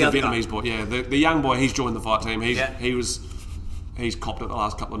 No. This is the other Vietnamese boy. Yeah, the young boy. He's joined the fight team. He's copped it the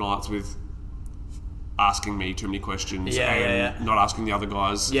last couple of nights with asking me too many questions and not asking the other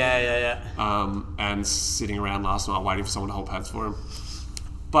guys. Yeah. And sitting around last night waiting for someone to hold pads for him.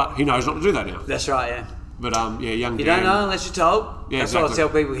 But he knows not to do that now. That's right. Yeah. But young. You don't know unless you're told. Yeah, That's exactly. what I tell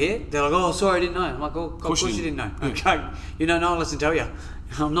people here. They're like, "Oh, sorry, I didn't know." I'm like, "Oh, of course you didn't know." Okay, you don't know unless I tell you.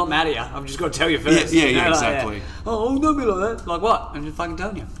 I'm not mad at you. I've just got to tell you first. Yeah, exactly. Oh, don't be like that. Like what? I'm just fucking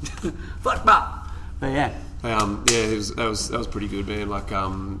telling you. Fuck that. But yeah. That was pretty good, man. Like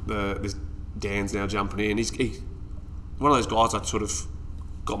this Dan's now jumping in. He's one of those guys I sort of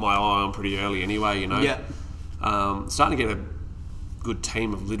got my eye on pretty early anyway. You know. Yeah. Starting to get a good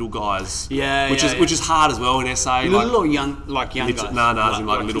team of little guys. Which is hard as well in SA. Little young guys. Like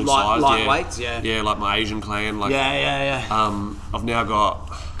little size. Lightweights. Yeah. Yeah, like my Asian clan. Like I've now got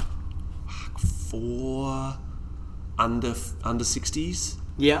 4 under 60s.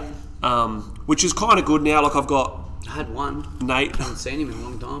 Yeah. Which is kind of good now. Like I've got I had one. Nate. I haven't seen him in a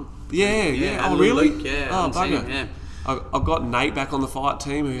long time. Yeah. Oh, and really? Luke, yeah. Oh, I haven't seen bugger. him, yeah. I've got Nate back on the fight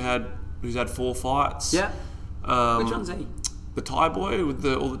team who's had 4 fights. Yeah. Which one's he? The Thai boy with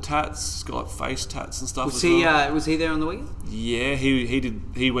all the tats. He's got like face tats and stuff. Was he there on the weekend? Yeah, he did.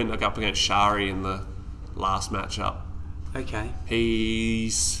 He went up against Shari in the last matchup. Okay.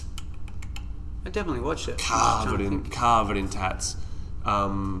 He's I definitely watched it. covered in tats.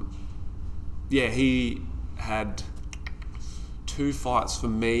 He had 2 fights for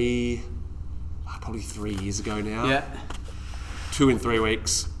me probably 3 years ago now. Yeah. 2 in 3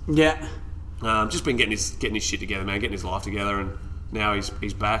 weeks. Yeah. Just been getting his shit together, man, getting his life together, and now he's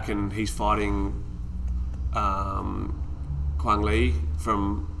back and he's fighting Quang Lee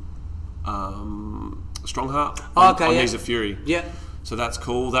from Strongheart on Knees of Fury. Yeah. So that's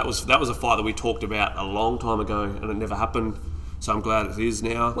cool. That was a fight that we talked about a long time ago, and it never happened. So I'm glad it is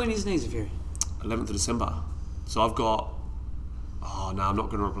now. When is Knees of Fury? 11th of December. So I've got. Oh no, I'm not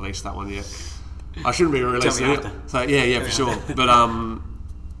going to release that one yet. I shouldn't be releasing it. after. So yeah, for sure. But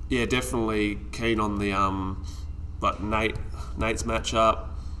definitely keen on the Nate's matchup.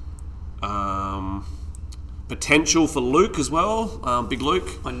 Potential for Luke as well. Big Luke.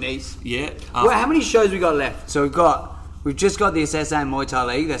 On knees. Yeah. Well, how many shows we got left? So we've just got the SSA Muay Thai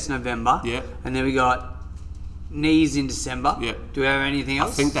League. That's November. Yeah. And then we got knees in December. Yeah. Do we have anything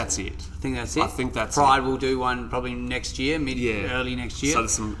else? I think that's it. I think that's Pride will do one probably next year, early next year. So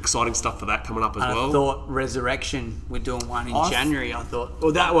there's some exciting stuff for that coming up as well. I thought Resurrection, we're doing one in January. I thought.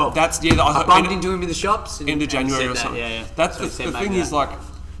 I bumped into him in the shops. End of January or something. Yeah. That's the thing is like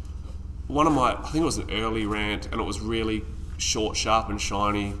one of my. I think it was an early rant, and it was really short, sharp, and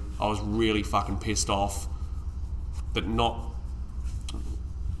shiny. I was really fucking pissed off that not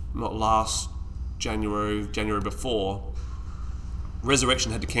last January before.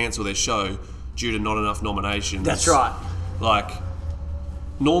 Resurrection had to cancel their show due to not enough nominations. That's right. Like,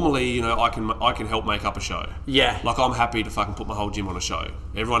 normally, you know, I can help make up a show. Yeah. Like, I'm happy to fucking put my whole gym on a show.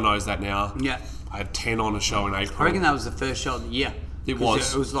 Everyone knows that now. Yeah. I had 10 on a show in April. I reckon that was the first show of the year. It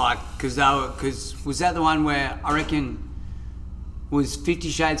was. It was like, because was that the one where I reckon was 50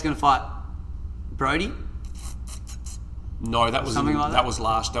 Shades going to fight Brody? No, that was Something like that? That was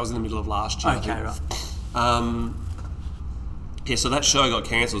in the middle of last year. Okay, right. Yeah, so that show got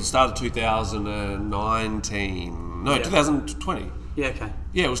cancelled. It started 2019. No, 2020. Yeah, okay.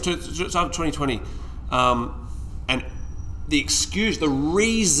 Yeah, it started 2020. And the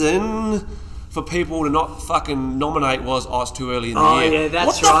reason for people to not fucking nominate was, it's too early in the year. Oh, yeah,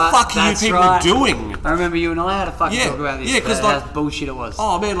 that's right. right. What the fuck are you people doing? I remember you and I had to fucking talk about this. Yeah, because how bullshit it was.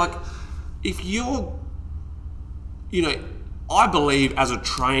 Oh, man, like, if you're... You know, I believe as a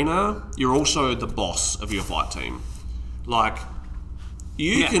trainer, you're also the boss of your fight team. Like,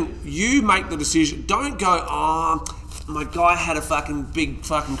 you make the decision. Don't go, my guy had a fucking big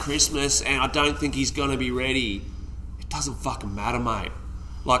fucking Christmas and I don't think he's going to be ready. It doesn't fucking matter, mate.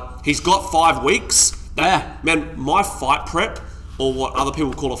 Like, he's got 5 weeks. Man, my fight prep, or what other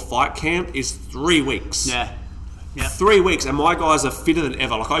people call a fight camp, is 3 weeks. Yeah. 3 weeks, and my guys are fitter than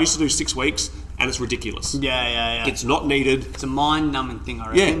ever. Like, I used to do 6 weeks, and it's ridiculous. Yeah. It's not needed. It's a mind-numbing thing,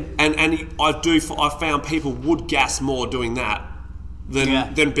 I reckon. Yeah, and I found people would gas more doing that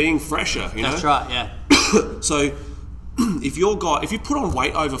than being fresher. You know? That's right. Yeah. So, if you put on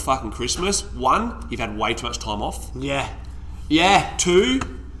weight over fucking Christmas, 1, you've had way too much time off. Yeah. 2,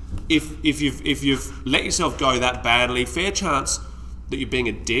 if you've let yourself go that badly, fair chance that you're being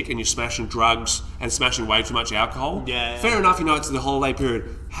a dick and you're smashing drugs and smashing way too much alcohol. Yeah. Fair enough, you know, it's the holiday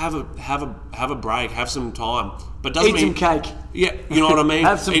period. Have a break, have some time. But doesn't Eat some cake. Yeah, you know what I mean?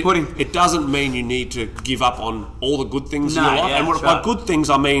 Have some pudding. It doesn't mean you need to give up on all the good things in your life. Yeah, and by good things,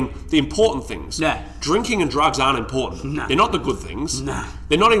 I mean the important things. Yeah. Drinking and drugs aren't important. No. They're not the good things. No.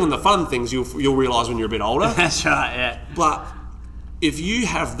 They're not even the fun things you'll realise when you're a bit older. That's right, yeah. But if you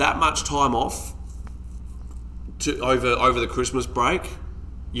have that much time off over the Christmas break,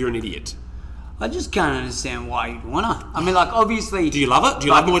 you're an idiot. I just can't understand why you'd wanna. I mean, like, obviously. Do you love it? Do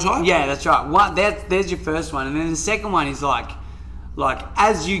you love Muay Thai? Yeah, that's right. There's your first one, and then the second one is like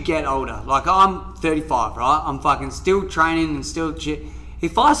as you get older. Like, I'm 35, right? I'm fucking still training and still shit.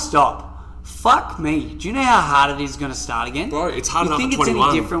 If I stop, fuck me. Do you know how hard it is going to start again? Bro, it's hard enough at 21. You think it's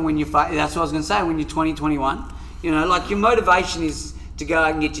any different when you're... That's what I was going to say, when you're 20, 21. You know, like, your motivation is to go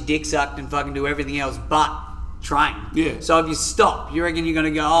out and get your dick sucked and fucking do everything else but train. Yeah. So if you stop, you reckon you're going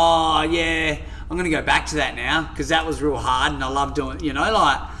to go, oh, yeah, I'm going to go back to that now because that was real hard and I love doing it, you know,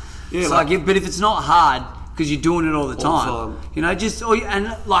 like... Yeah, but if it's not hard because you're doing it all the time, you know,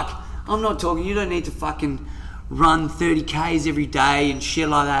 I'm not talking, you don't need to fucking run 30 Ks every day and shit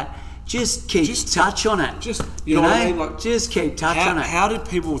like that. Just keep touch on it. You know what I mean? Like, just keep touch on it. How did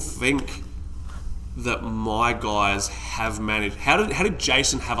people think that my guys have managed? How did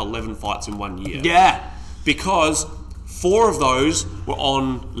Jason have 11 fights in 1 year? Yeah. Because 4 of those were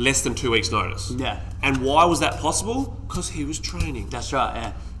on less than 2 weeks' notice. Yeah. And why was that possible? Because he was training. That's right,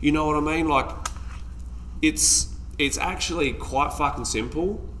 yeah. You know what I mean? Like, it's actually quite fucking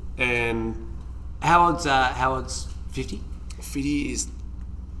simple. And Howard's 50? 50 is...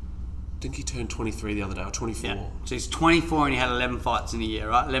 I think he turned 23 the other day, or 24. Yeah. So he's 24 and he had 11 fights in a year,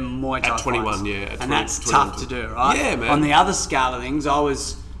 right? 11 Muay Thai At 21, fights. yeah. And that's tough to do, right? Yeah, man. On the other scale of things, I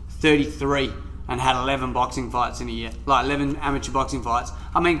was 33 and had 11 boxing fights in a year. Like 11 amateur boxing fights.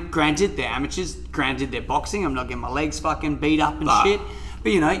 I mean, granted, they're amateurs. Granted, they're boxing. I'm not getting my legs fucking beat up and shit.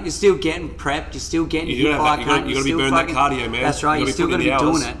 But, you know, you're still getting prepped. You're still getting your fire cunt. You got to be burning that cardio, man. That's right. You're still got to be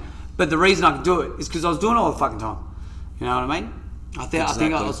doing it. But the reason I could do it is because I was doing it all the fucking time. You know what I mean? I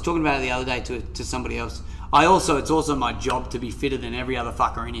think I was talking about it the other day to somebody else. It's also my job to be fitter than every other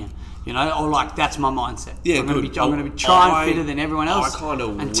fucker in here. You know, or like that's my mindset. Yeah, I'm going to be trying fitter than everyone else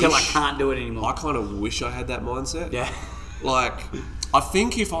until I can't do it anymore. I kind of wish I had that mindset. Yeah. Like, I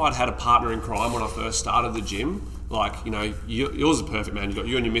think if I'd had a partner in crime when I first started the gym, like, you know, yours is perfect, man. You got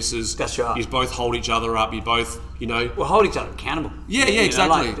you and your missus. That's right. You both hold each other up. You both, you know, we'll hold each other accountable. Yeah,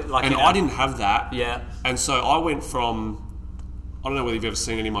 exactly. And I didn't have that. Yeah. And so I went from, I don't know whether you've ever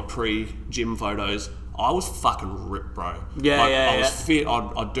seen any of my pre-gym photos. I was fucking ripped, bro. I was fit.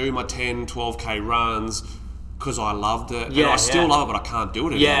 I'd do my 10, 12K runs because I loved it. Yeah, and I still love it, but I can't do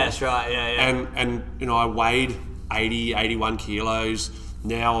it anymore. Yeah, that's right. Yeah. And you know, I weighed 80, 81 kilos.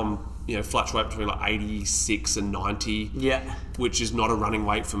 Now I'm, you know, fluctuate between like 86 and 90. Yeah. Which is not a running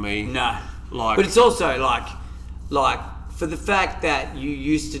weight for me. No. Like, but it's also like for the fact that you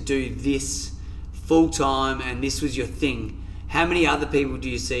used to do this full time and this was your thing. How many other people do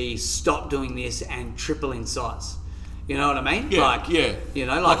you see stop doing this and triple in size? You know what I mean? Yeah. You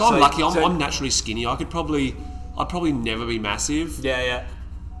know, like I'm so- lucky. so- I'm naturally skinny. I'd probably never be massive. Yeah.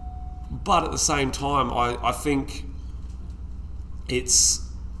 But at the same time, I think it's,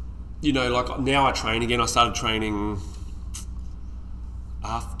 you know, like now I train again. I started training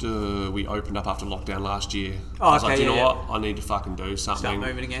after we opened up after lockdown last year. I was like, you know what? I need to fucking do something. Start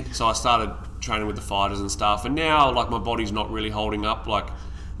moving again. So I started training with the fighters and stuff. And now, like, my body's not really holding up. Like,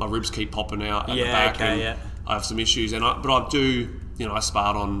 my ribs keep popping out at the back. I have some issues. But I do, you know, I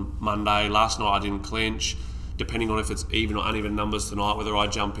sparred on Monday. Last night I didn't clinch. Depending on if it's even or uneven numbers tonight, whether I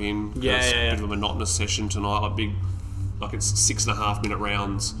jump in. It's a bit of a monotonous session tonight. Like it's 6.5 minute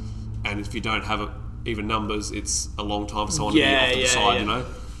rounds. And if you don't have even numbers, it's a long time for someone to be off to the side, you know.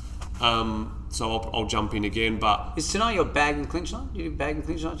 So I'll jump in again, but is tonight your bag and clinch night? Do you do bag and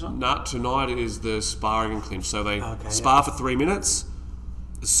clinch night tonight? nah, tonight is the sparring and clinch. So they spar for 3 minutes.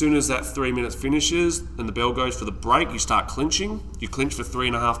 As soon as that 3 minutes finishes and the bell goes for the break, you start clinching. You clinch for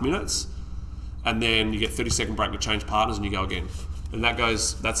 3.5 minutes, and then you get 30-second break to change partners, and you go again. And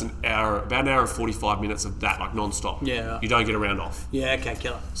that's an hour, about an hour and 45 minutes of that, like non-stop. Yeah, right. You don't get a round off. Yeah, okay,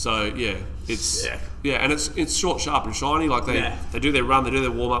 killer. So yeah, it's Sick. and it's short, sharp, and shiny. Like they do their run, they do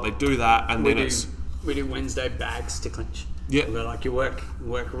their warm up, they do that, and then we do Wednesday bags to clinch. Yeah. Where like you work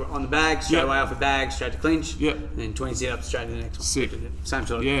on the bag, straight away off the bag, straight to clinch. Yeah. And then 20 sit-ups straight to the next one. Sick. Same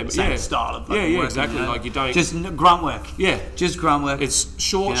sort of same style of working, exactly. You know? Like you don't just grunt work. Yeah. Just grunt work. It's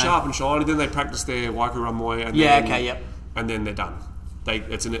short, sharp, and shiny. Then they practice their Waiku Runway, and and then they're done.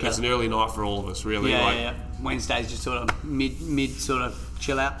 It's an early night for all of us, really. Yeah. Wednesdays just sort of mid sort of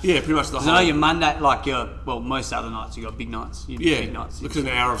chill out. Yeah, pretty much the whole. I know your Monday, like most other nights you got big nights. Big nights. Look at an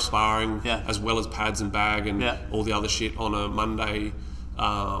hour of sparring, as well as pads and bag and all the other shit on a Monday.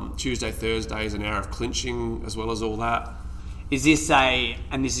 Tuesday, Thursday is an hour of clinching, as well as all that. Is this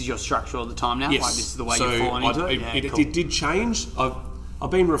and this is your structure all the time now? Yes. Like this is the way you're falling into it? It did change.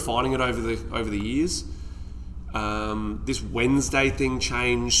 I've been refining it over the years. This Wednesday thing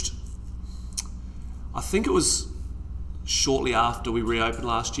changed. I think it was shortly after we reopened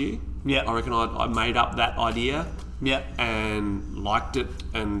last year. Yeah. I reckon I made up that idea. Yeah. And liked it,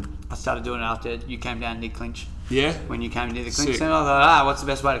 and I started doing it after you came down and did clinch. Yeah. When you came to do the clinch, Sick. and I thought, what's the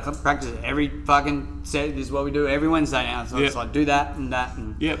best way to practice it? Every fucking set, this is what we do every Wednesday now. So it's like do that and that.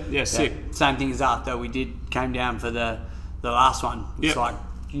 And sick. Same thing as after we came down for the last one. It's like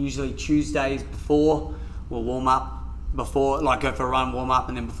usually Tuesdays before we'll warm up. Before, like go for a run, warm up,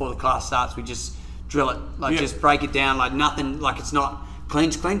 and then before the class starts, we just drill it. Like just break it down. Like nothing. Like it's not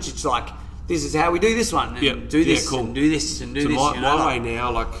clinch. It's like this is how we do this one. And do this and do this and do this. My way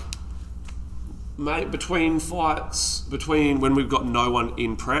now, like, mate, between fights, between when we've got no one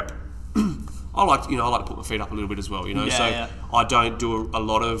in prep, I like to put my feet up a little bit as well. You know, I don't do a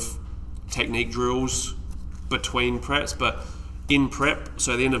lot of technique drills between preps, but in prep.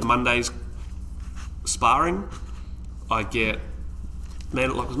 So at the end of Monday's sparring, I get,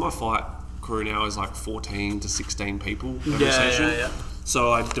 because my fight crew now is like 14 to 16 people every session.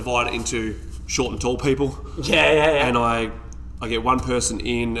 So I divide it into short and tall people. And I get one person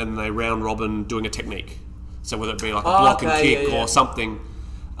in and they round robin doing a technique. So whether it be like a block and kick or something.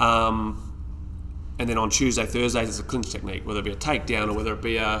 And then on Tuesday, Thursdays, it's a clinch technique, whether it be a takedown or whether it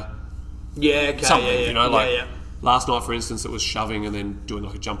be a something, you know, last night, for instance, it was shoving and then doing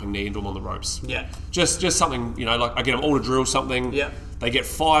like a jumping knee into them on the ropes. Yeah. Just something, you know, like I get them all to drill something. Yeah. They get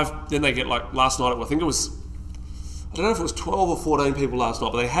 5, then they get like last night, I think it was, I don't know if it was 12 or 14 people last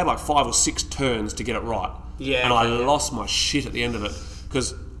night, but they had like 5 or 6 turns to get it right. Yeah. And I lost my shit at the end of it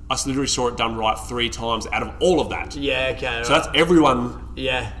because I literally saw it done right 3 times out of all of that. Yeah, okay. So that's everyone.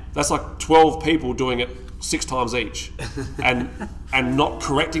 Yeah. That's like 12 people doing it 6 times each, and not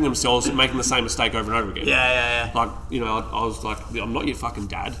correcting themselves and making the same mistake over and over again. Yeah. Like, you know, I was like, I'm not your fucking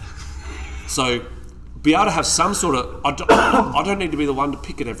dad. So be able to have some sort of, I don't need to be the one to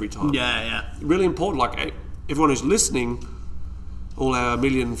pick it every time. Yeah. Really important. Like everyone who's listening, all our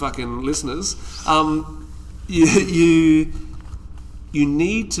million fucking listeners, you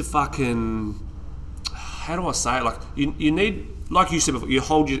need to fucking, how do I say it? Like you need, like you said before,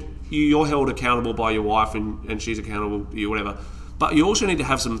 you're held accountable by your wife and she's accountable to you, whatever. But you also need to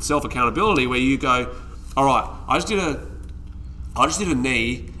have some self-accountability where you go, all right, I just did a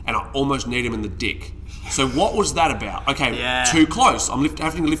knee and I almost kneed him in the dick. So what was that about? Okay, too close. I'm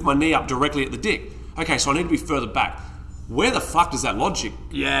having to lift my knee up directly at the dick. Okay, so I need to be further back. Where the fuck does that logic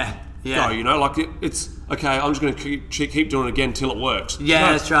go? You know, like it's okay. I'm just going to keep doing it again till it works. Yeah,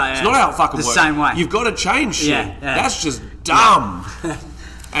 no, that's right. It's not how it fucking works. The same way. You've got to change shit. Yeah. That's just dumb.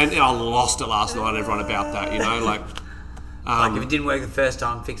 And I lost it last night. Everyone about that, you know, like. Like if it didn't work the first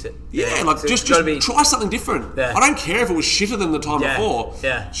time, fix it. Yeah, like So just it's gotta be- try something different. Yeah. I don't care if it was shitter than the time Yeah, before.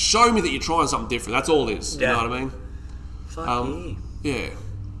 yeah. Show me that you're trying something different. That's all it is. Yeah. You know what I mean? Fuck Yeah.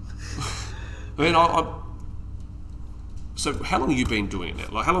 I mean, so how long have you been doing it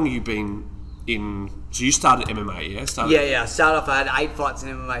now? Like, how long have you been in... So you started MMA, yeah? Yeah. I started off, I had 8 fights in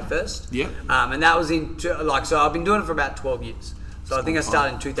MMA first. Yeah. And that was so I've been doing it for about 12 years. So I think I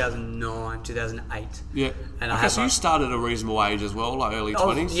started in 2009, 2008. Yeah. And Okay, so you started at a reasonable age as well, like early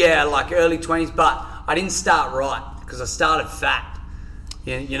 20s? Yeah, like early 20s, but I didn't start right because I started fat.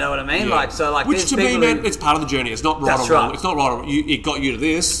 You know what I mean? Yeah. Like, so like Which there's to me, people man, who- it's part of the journey. It's not right That's or wrong. right. It's not right or wrong. It got you to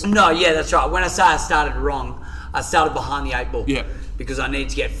this. No, yeah, that's right. When I say I started wrong, I started behind the 8 ball. Yeah. Because I needed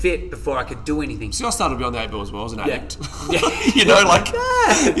to get fit before I could do anything. See, I started beyond the 8 ball as well as an addict. Yeah. You know, like...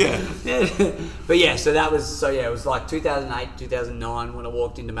 Yeah. Yeah. But yeah, so that was, it was like 2008, 2009 when I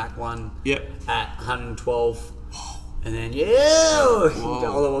walked into Mac 1 Yep. at 112. And then,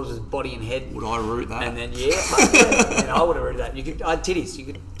 all I was body and head. Would I root that? And then, I would have rooted that. I had titties. You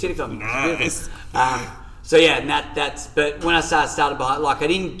could titty film me. Nice. So yeah, and that's, but when I started behind, like I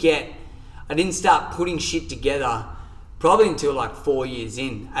didn't start putting shit together probably until like 4 years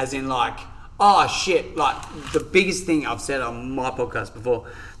in, as in like, oh shit, like the biggest thing I've said on my podcast before,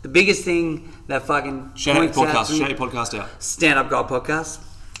 the biggest thing that fucking Shout out your points out to podcast. me- Shout your podcast out. Stand Up Guy podcast.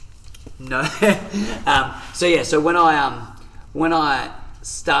 No. So when I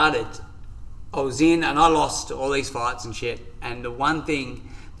started, I was in and I lost all these fights and shit. And the one thing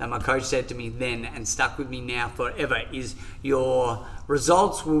that my coach said to me then and stuck with me now forever is your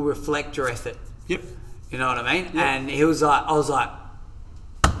results will reflect your effort. Yep. You know what I mean? And I was like,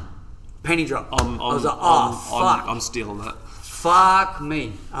 penny drop. I was like, fuck. I'm stealing that. Fuck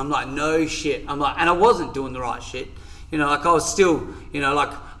me. I'm like, no shit. I'm like, and I wasn't doing the right shit. You know, like I was still, you know,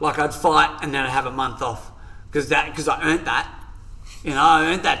 like I'd fight and then I'd have a month off because I earned that. You know, I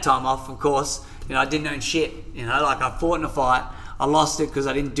earned that time off, of course. You know, I didn't earn shit. You know, like I fought in a fight. I lost it because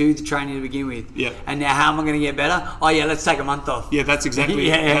I didn't do the training to begin with. Yeah. And now how am I going to get better? Oh yeah, let's take a month off. Yeah, that's exactly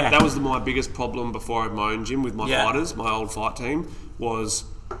Yeah. That was my biggest problem before I had my own gym with my Yeah. fighters, my old fight team, was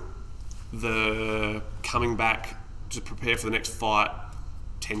the coming back to prepare for the next fight,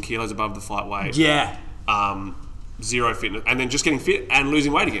 10 kilos above the fight weight. Yeah. Zero fitness, and then just getting fit and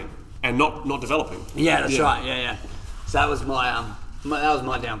losing weight again, and not developing. Yeah, that's right. Yeah. So that was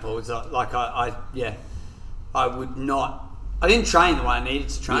my downfall. It's like I would not. I didn't train the way I needed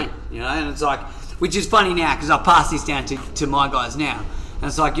to train. Yeah. You know, and it's like, which is funny now because I pass this down to my guys now, and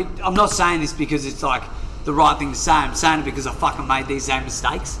it's like I'm not saying this because it's like the right thing to say. I'm saying it because I fucking made these same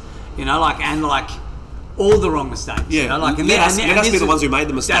mistakes. You know, like all the wrong mistakes. Yeah, You know, like let us be the ones who made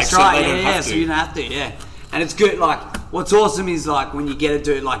the mistakes. That's right. So they don't have to. So you don't have to. Yeah. And it's good, like, what's awesome is, like, when you get a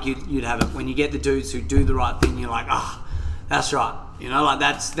dude, like, you'd have it, when you get the dudes who do the right thing, you're like, that's right. You know, like,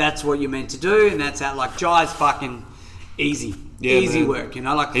 that's what you're meant to do, and that's how, like, Jai's fucking easy. Yeah, easy man. work, you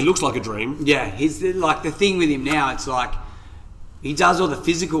know, like... He looks like a dream. Yeah, he's, like, the thing with him now, it's like, he does all the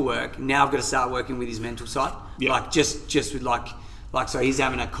physical work, now I've got to start working with his mental side. Yeah. Like, just with, like, so he's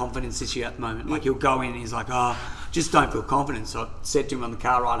having a confidence issue at the moment. Like, he'll go in and he's like, just don't feel confident. So I said to him on the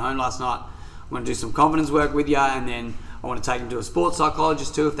car ride home last night, I'm going to do some confidence work with you, and then I want to take him to a sports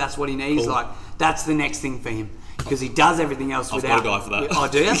psychologist too if that's what he needs. Cool. Like, that's the next thing for him because he does everything else I've without. got a guy for that. Oh,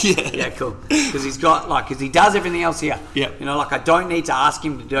 do you? Yeah. Cool. Because he does everything else here. Yeah. You know, like I don't need to ask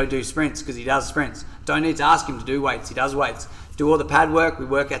him to do sprints because he does sprints. Don't need to ask him to do weights. He does weights. Do all the pad work. We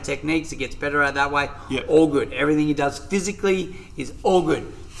work our techniques. He gets better at that way. Yeah. All good. Everything he does physically is all good.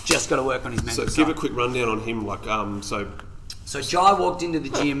 Just got to work on his mental So side. give a quick rundown on him, like So Jai walked into the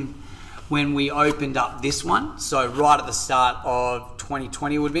gym when we opened up this one. So right at the start of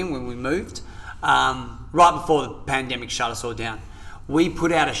 2020 would have been when we moved. Right before the pandemic shut us all down. We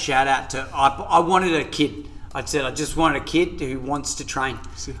put out a shout out to, I wanted a kid. I said, I just wanted a kid who wants to train.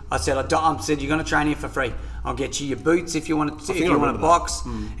 I said, you're going to train here for free. I'll get you your boots if you want to. If you want to box,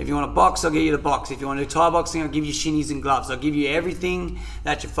 if you want to box, I'll get you the box. If you want to do Thai boxing, I'll give you shinnies and gloves. I'll give you everything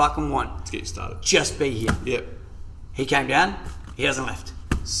that you fucking want. to get you started. Just be here. Yep. He came down. He hasn't left.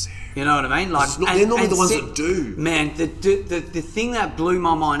 You know what I mean? Like, They're normally the ones that do. Man, the thing that blew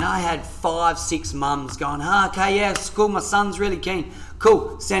my mind, I had 5-6 mums going, okay, yeah, it's cool, my son's really keen.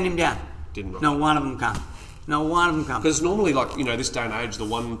 Cool, send him down. Didn't rock. No one of them come. No one of them come. Because normally, like, you know, this day and age, the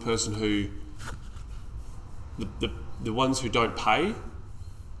one person who... The ones who don't pay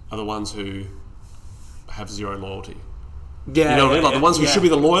are the ones who have zero loyalty. Yeah, You know what I mean? Like the ones who should be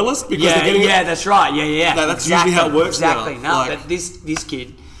the loyalists because they're getting... that's right. Yeah. That's usually how it works now. Exactly. No, Like- but this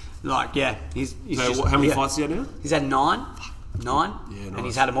kid, like, yeah, he's So just... how many yeah. fights do you have now? He's had 9. Yeah, And nice.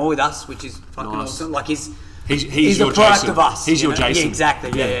 he's had them all with us, which is fucking Nice. awesome. Like, he's... He's a your product Jason. of us. He's your know? Jason. Yeah,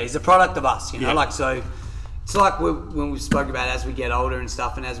 exactly. Yeah. He's a product of us. Yeah. Like so. It's like when we spoke about as we get older and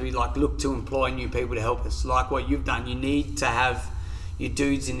stuff, and as we like look to employ new people to help us. Like what you've done, you need to have your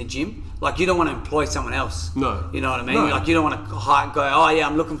dudes in the gym. Like you don't want to employ someone else. No. You know what I mean? No. Like you don't want to go, oh yeah,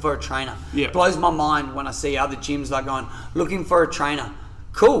 I'm looking for a trainer. Yeah. It blows my mind when I see other gyms like going, looking for a trainer.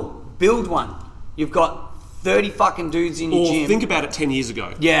 Cool, build one. You've got 30 fucking dudes in your gym. Or think about it 10 years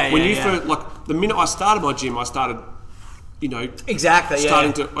ago. Yeah, When yeah, you yeah. first, like, the minute I started my gym, I started, Exactly,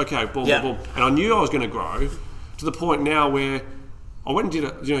 starting yeah. to, okay, boom, Yeah. boom, boom. And I knew I was going to grow to the point now where I went and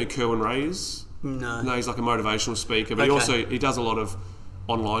did do you know who Kerwin Ray is? No. No, he's like a motivational speaker, but Okay. he does a lot of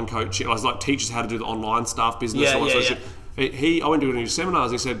online coaching. I was like teaches how to do the online staff business. Yeah, all that yeah, sort of shit. I went to one of his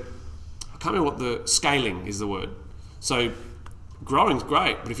seminars and he said, I can't remember what the scaling is the word. So growing's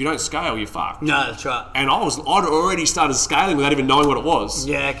great, but if you don't scale, you're fucked. No, that's right. And I'd already started scaling without even knowing what it was.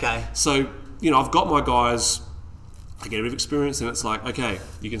 Yeah, okay. So, I've got my guys, I get a bit of experience and it's like, okay,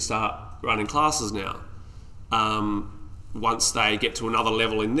 you can start running classes now. Once they get to another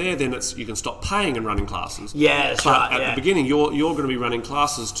level in there, then you can stop paying and running classes. Yeah, that's but right. at yeah. the beginning, you're going to be running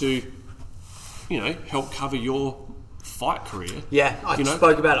classes to, help cover your fight career. Yeah, I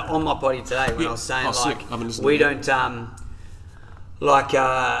spoke about it on my body today when I was saying sick. I haven't listened we to it. don't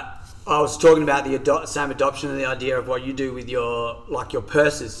I was talking about the same adoption of the idea of what you do with your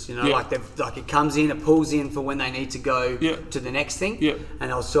purses. Yeah. Like it comes in, it pulls in for when they need to go to the next thing. Yeah.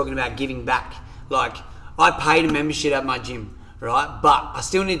 And I was talking about giving back. Like I paid a membership at my gym, right? But I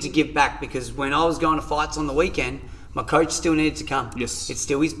still need to give back because when I was going to fights on the weekend, my coach still needed to come. Yes. It's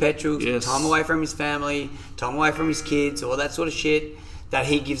still his petrol, Yes. time away from his family, time away from his kids, all that sort of shit that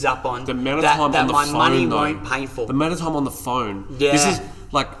he gives up on. The amount of that, time that on the my phone, money though. won't pay for. The amount of time on the phone. Yeah. This is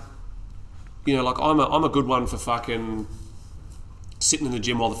like, I'm a good one for fucking sitting in the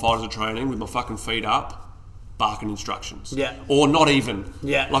gym while the fighters are training with my fucking feet up, barking instructions. Yeah. Or not even.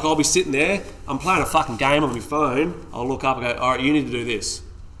 Yeah. Like I'll be sitting there, I'm playing a fucking game on my phone, I'll look up and go, all right, you need to do this.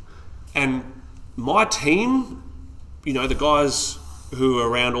 And my team, the guys who are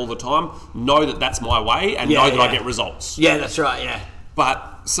around all the time know that that's my way and know that I get results. Yeah, that's right, yeah.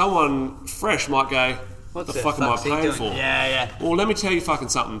 But someone fresh might go, what the fuck am I fuck's he paying doing? for? Yeah, yeah. Well, let me tell you fucking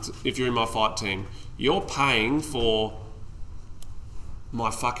something. If you're in my fight team, you're paying for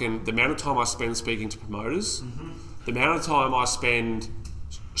the amount of time I spend speaking to promoters, the amount of time I spend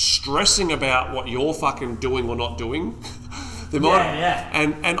stressing about what you're fucking doing or not doing.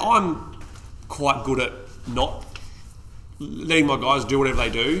 And I'm quite good at not letting my guys do whatever they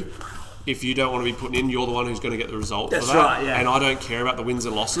do. If you don't want to be putting in, you're the one who's going to get the result That's for that. right, yeah. And I don't care about the wins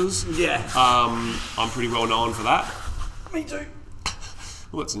and losses. Yeah. I'm pretty well known for that. Me too.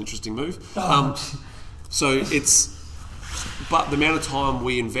 Well, that's an interesting move. Oh. But the amount of time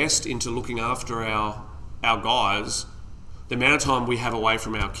we invest into looking after our guys, the amount of time we have away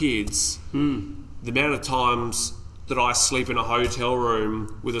from our kids, the amount of times that I sleep in a hotel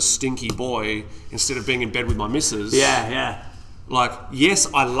room with a stinky boy instead of being in bed with my missus. Yeah, yeah. Like,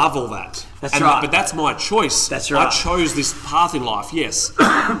 yes, I love all that. That's right. But that's my choice. That's right. I chose this path in life, yes.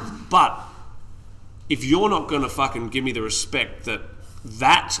 But if you're not going to fucking give me the respect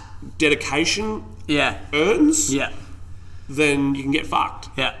that dedication earns, then you can get fucked.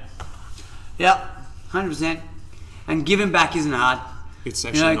 Yeah. Yeah, 100%. And giving back isn't hard. It's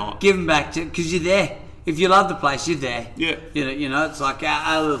actually not. Giving back because you're there. If you love the place, you're there. Yeah. It's like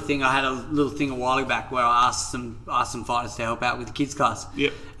our little thing. I had a little thing a while back where I asked some fighters to help out with the kids class.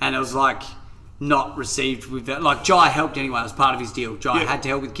 Yep. And it was like not received with that. Like Jai helped anyway. It was part of his deal. Jai had to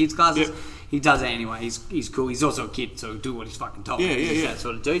help with kids classes. Yep. He does it anyway. He's cool. He's also a kid, so he'll do what he's fucking told. Yeah, He's yeah. that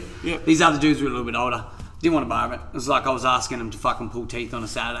sort of dude. Yep. These other dudes were a little bit older. Didn't want to borrow it. It was like I was asking them to fucking pull teeth on a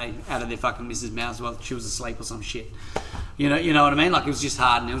Saturday out of their fucking missus' mouths while she was asleep or some shit. You know what I mean? Like it was just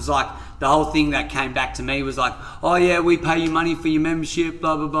hard, and it was like the whole thing that came back to me was like, oh yeah, we pay you money for your membership,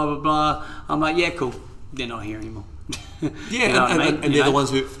 blah blah blah blah blah. I'm like, yeah, cool. They're not here anymore. Yeah, You know what I mean? and they're the ones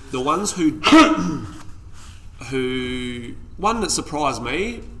who one that surprised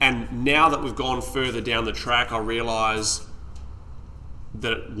me, and now that we've gone further down the track, I realise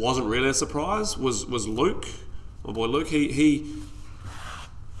that it wasn't really a surprise. Was Luke, my boy Luke? He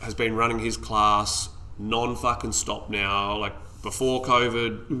has been running his class non-fucking stop now. Like before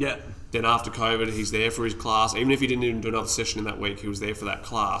COVID, Yeah. then after COVID, he's there for his class. Even if he didn't even do another session in that week, he was there for that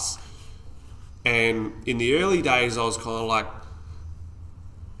class. And in the early days, I was kind of like,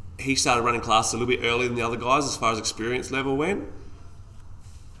 he started running classes a little bit earlier than the other guys as far as experience level went.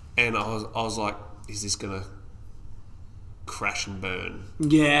 And I was like, is this gonna crash and burn?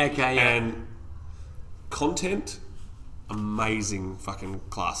 Yeah. Okay. Yeah. And content, amazing fucking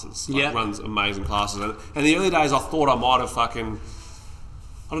classes. Yeah. Runs amazing classes. And in the early days, I thought I might have fucking,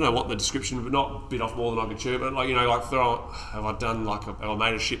 I don't know what the description, but not bit off more than I could chew. But like, you know, like have I done like have I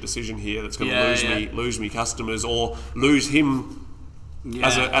made a shit decision here that's going to lose me customers or lose him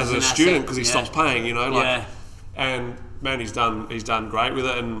as a student because he stops paying, you know, like, and man, he's done great with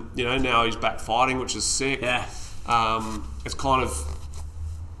it, and you know now he's back fighting, which is sick. Yeah. It's kind of,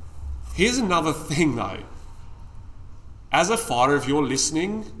 here's another thing though. As a fighter, if you're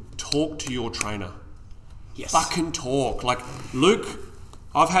listening, talk to your trainer. Yes. Fucking talk. Like Luke,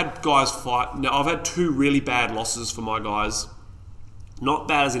 I've had guys fight. Now I've had 2 really bad losses for my guys. Not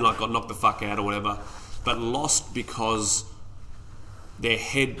bad as in like got knocked the fuck out or whatever, but lost because their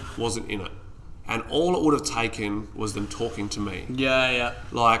head wasn't in it. And all it would have taken was them talking to me. Yeah.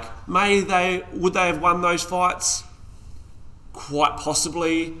 Like, would they have won those fights? Quite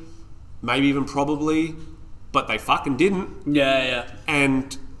possibly, maybe even probably, but they fucking didn't. Yeah.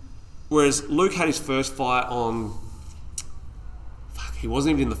 And whereas Luke had his first fight on, he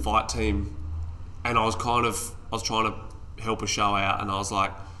wasn't even in the fight team, and I was trying to help a show out, and I was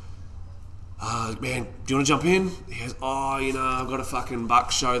like, man, do you want to jump in? He goes, I've got a fucking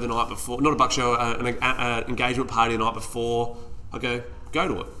buck show the night before. Not a buck show, an engagement party the night before. I go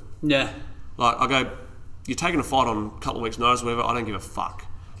to it. Yeah. Like, I go, you're taking a fight on a couple of weeks' notice or whatever, I don't give a fuck.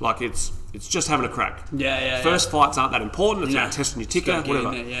 Like, it's just having a crack. Yeah. First fights aren't that important, it's about testing your ticker,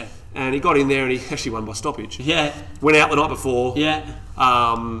 whatever. There, And he got in there and he actually won by stoppage. Yeah. Went out the night before. Yeah.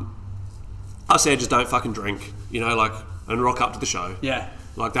 I said, just don't fucking drink, you know, like, and rock up to the show. Yeah.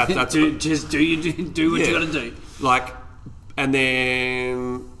 Like that's do what you got to do. Like, and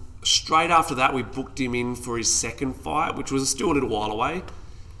then straight after that, we booked him in for his second fight, which was still a little while away.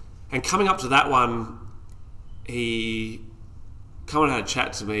 And coming up to that one, he come and had a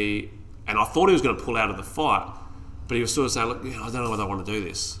chat to me, and I thought he was going to pull out of the fight, but he was sort of saying, "Look, I don't know whether I want to do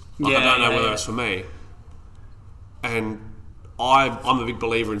this. Like, I don't know whether it's for me." And I'm a big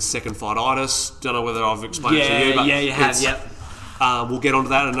believer in second fightitis. Don't know whether I've explained it to you, but you have. Yep. We'll get onto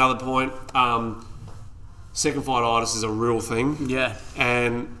that at another point. Second fightitis is a real thing. Yeah.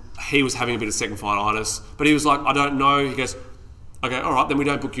 And he was having a bit of second fightitis, but he was like, I don't know. He goes, okay, all right, then we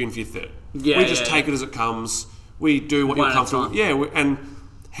don't book you in for your third. Yeah, we just take it as it comes. We do what you're comfortable with. Yeah, and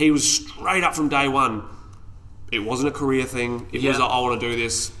he was straight up from day one. It wasn't a career thing. It was like, I want to do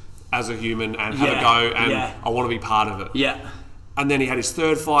this as a human and have a go, and I want to be part of it. Yeah. And then he had his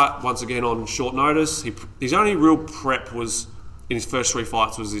third fight, once again on short notice. His only real prep was, in his first 3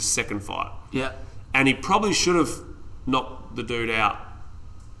 fights, was his second fight. Yeah. And he probably should have knocked the dude out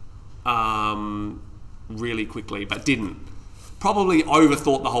really quickly, but didn't. Probably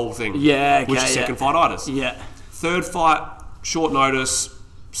overthought the whole thing. Yeah, okay, which is second fightitis. Yeah. Third fight, short notice,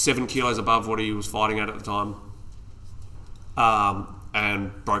 7 kilos above what he was fighting at the time.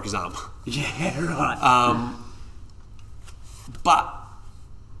 And broke his arm. Yeah, right. But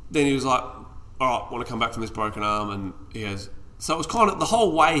then he was like, all right, want to come back from this broken arm? And he goes, so it was kind of the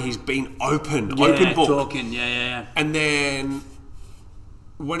whole way he's been open book. Talking, yeah. And then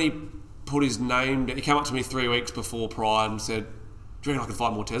when he put his name, he came up to me 3 weeks before Pride and said, do you reckon I can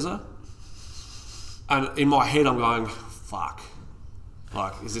fight Morteza? And in my head I'm going, fuck,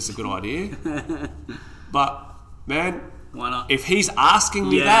 like, is this a good idea? But man, why not? If he's asking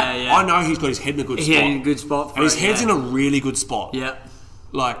me I know he's got his head in a good spot. Yeah, in a good spot. And his head's in a really good spot. Yeah.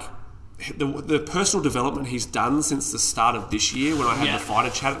 Like, the personal development he's done since the start of this year, when I had the fighter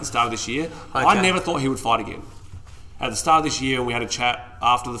chat at the start of this year, I never thought he would fight again. At the start of this year, when we had a chat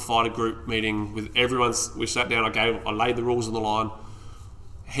after the fighter group meeting with everyone, we sat down, I laid the rules on the line.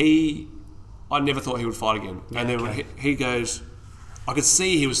 I never thought he would fight again. And then when he goes, I could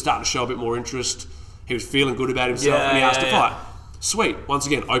see he was starting to show a bit more interest. He was feeling good about himself, and he asked to fight. Sweet. Once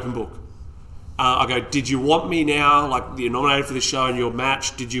again, open book. I go, did you want me now, like you're nominated for this show and your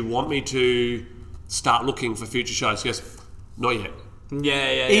match, did you want me to start looking for future shows? He goes, not yet.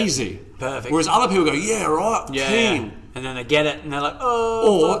 Yeah. Easy. Perfect. Whereas other people go, yeah, right, keen. Yeah. And then they get it and they're like,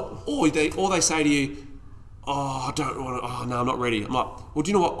 oh. Or they say to you, oh, I don't want to, oh, no, I'm not ready. I'm like, well, do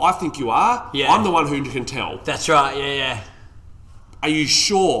you know what? I think you are. Yeah. I'm the one who can tell. That's right, yeah. Are you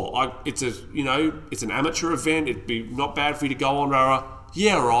sure? It's an amateur event. It'd be not bad for you to go on, Rara.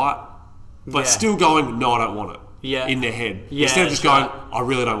 Yeah, right. But still going, no, I don't want it. Yeah. In their head. Yeah, instead of just going, I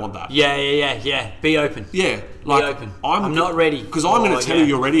really don't want that. Yeah. Be open. Yeah. Like, be open. I'm not ready. Because I'm going to tell you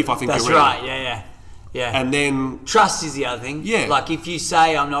you're ready if I think you're ready. That's right, yeah. And then... Trust is the other thing. Yeah. Like, if you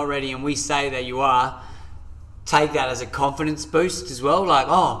say I'm not ready and we say that you are, take that as a confidence boost as well. Like,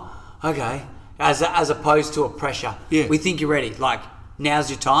 oh, okay. As opposed to a pressure. Yeah. We think you're ready. Like,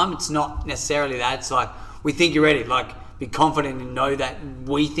 now's your time. It's not necessarily that. It's like, we think you're ready. Like, be confident and know that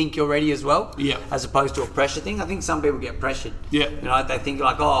we think you're ready as well. Yeah. As opposed to a pressure thing. I think some people get pressured. Yeah. You know, they think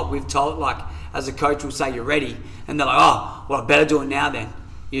like, oh, we've told, like, as a coach will say you're ready, and they're like, oh, well, I better do it now then.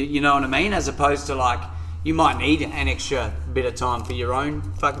 You know what I mean? As opposed to like, you might need an extra bit of time for your own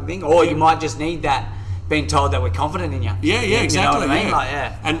fucking thing, or you might just need that being told that we're confident in you. Yeah, exactly. You know what I mean? Yeah. Like,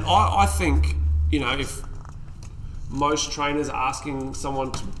 yeah. And I think, you know, if most trainers are asking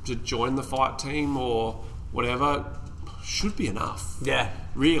someone to join the fight team or whatever, should be enough. Yeah.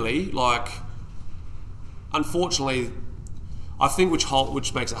 Really, like, unfortunately, I think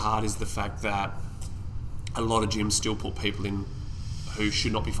which makes it hard is the fact that a lot of gyms still put people in who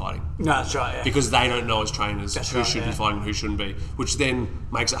should not be fighting. No, that's right, yeah. Because they don't know as trainers That's who right, should yeah. be fighting and who shouldn't be, which then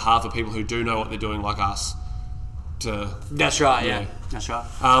makes it hard for people who do know what they're doing, like us, to... That's right, yeah. Yeah. That's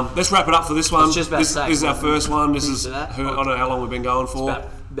right. Let's wrap it up for this one. was just about This to say, is our first one. This is... to that. I don't know how long we've been going for.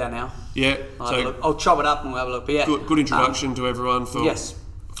 About now. Yeah, I'll have a look. I'll chop it up and we'll have a look. But yeah. good introduction to everyone for Yes.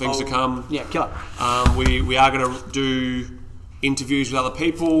 things to come. Yeah, kill it. We are going to do interviews with other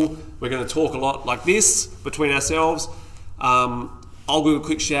people. We're going to talk a lot like this between ourselves. I'll give a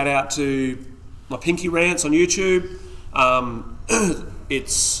quick shout out to my Pinky Rants on YouTube.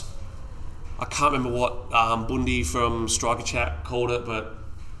 It's... I can't remember what Bundy from Striker Chat called it, but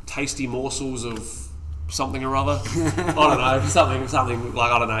tasty morsels of something or other. I don't know, something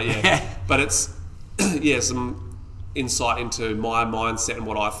like, I don't know, yeah. But it's, some insight into my mindset and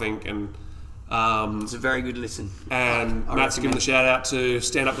what I think, and It's a very good listen. and I Matt's giving the shout out to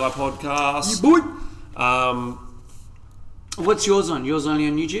Stand Up Guy Podcast. Boy. What's yours on? Yours only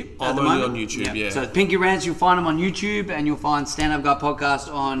on YouTube at I'm the only moment? on YouTube, yeah. So Pinky Rants, you'll find them on YouTube, and you'll find Stand Up Guy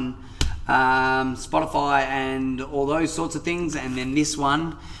Podcast on Spotify and all those sorts of things. And then this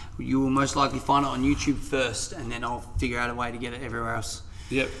one, you will most likely find it on YouTube first, and then I'll figure out a way to get it everywhere else.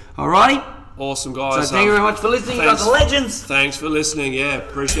 Yep. Alrighty. Awesome, guys. So thank you very much for listening. You guys are legends. Thanks for listening. Yeah,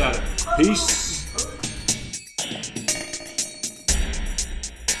 appreciate it. Peace.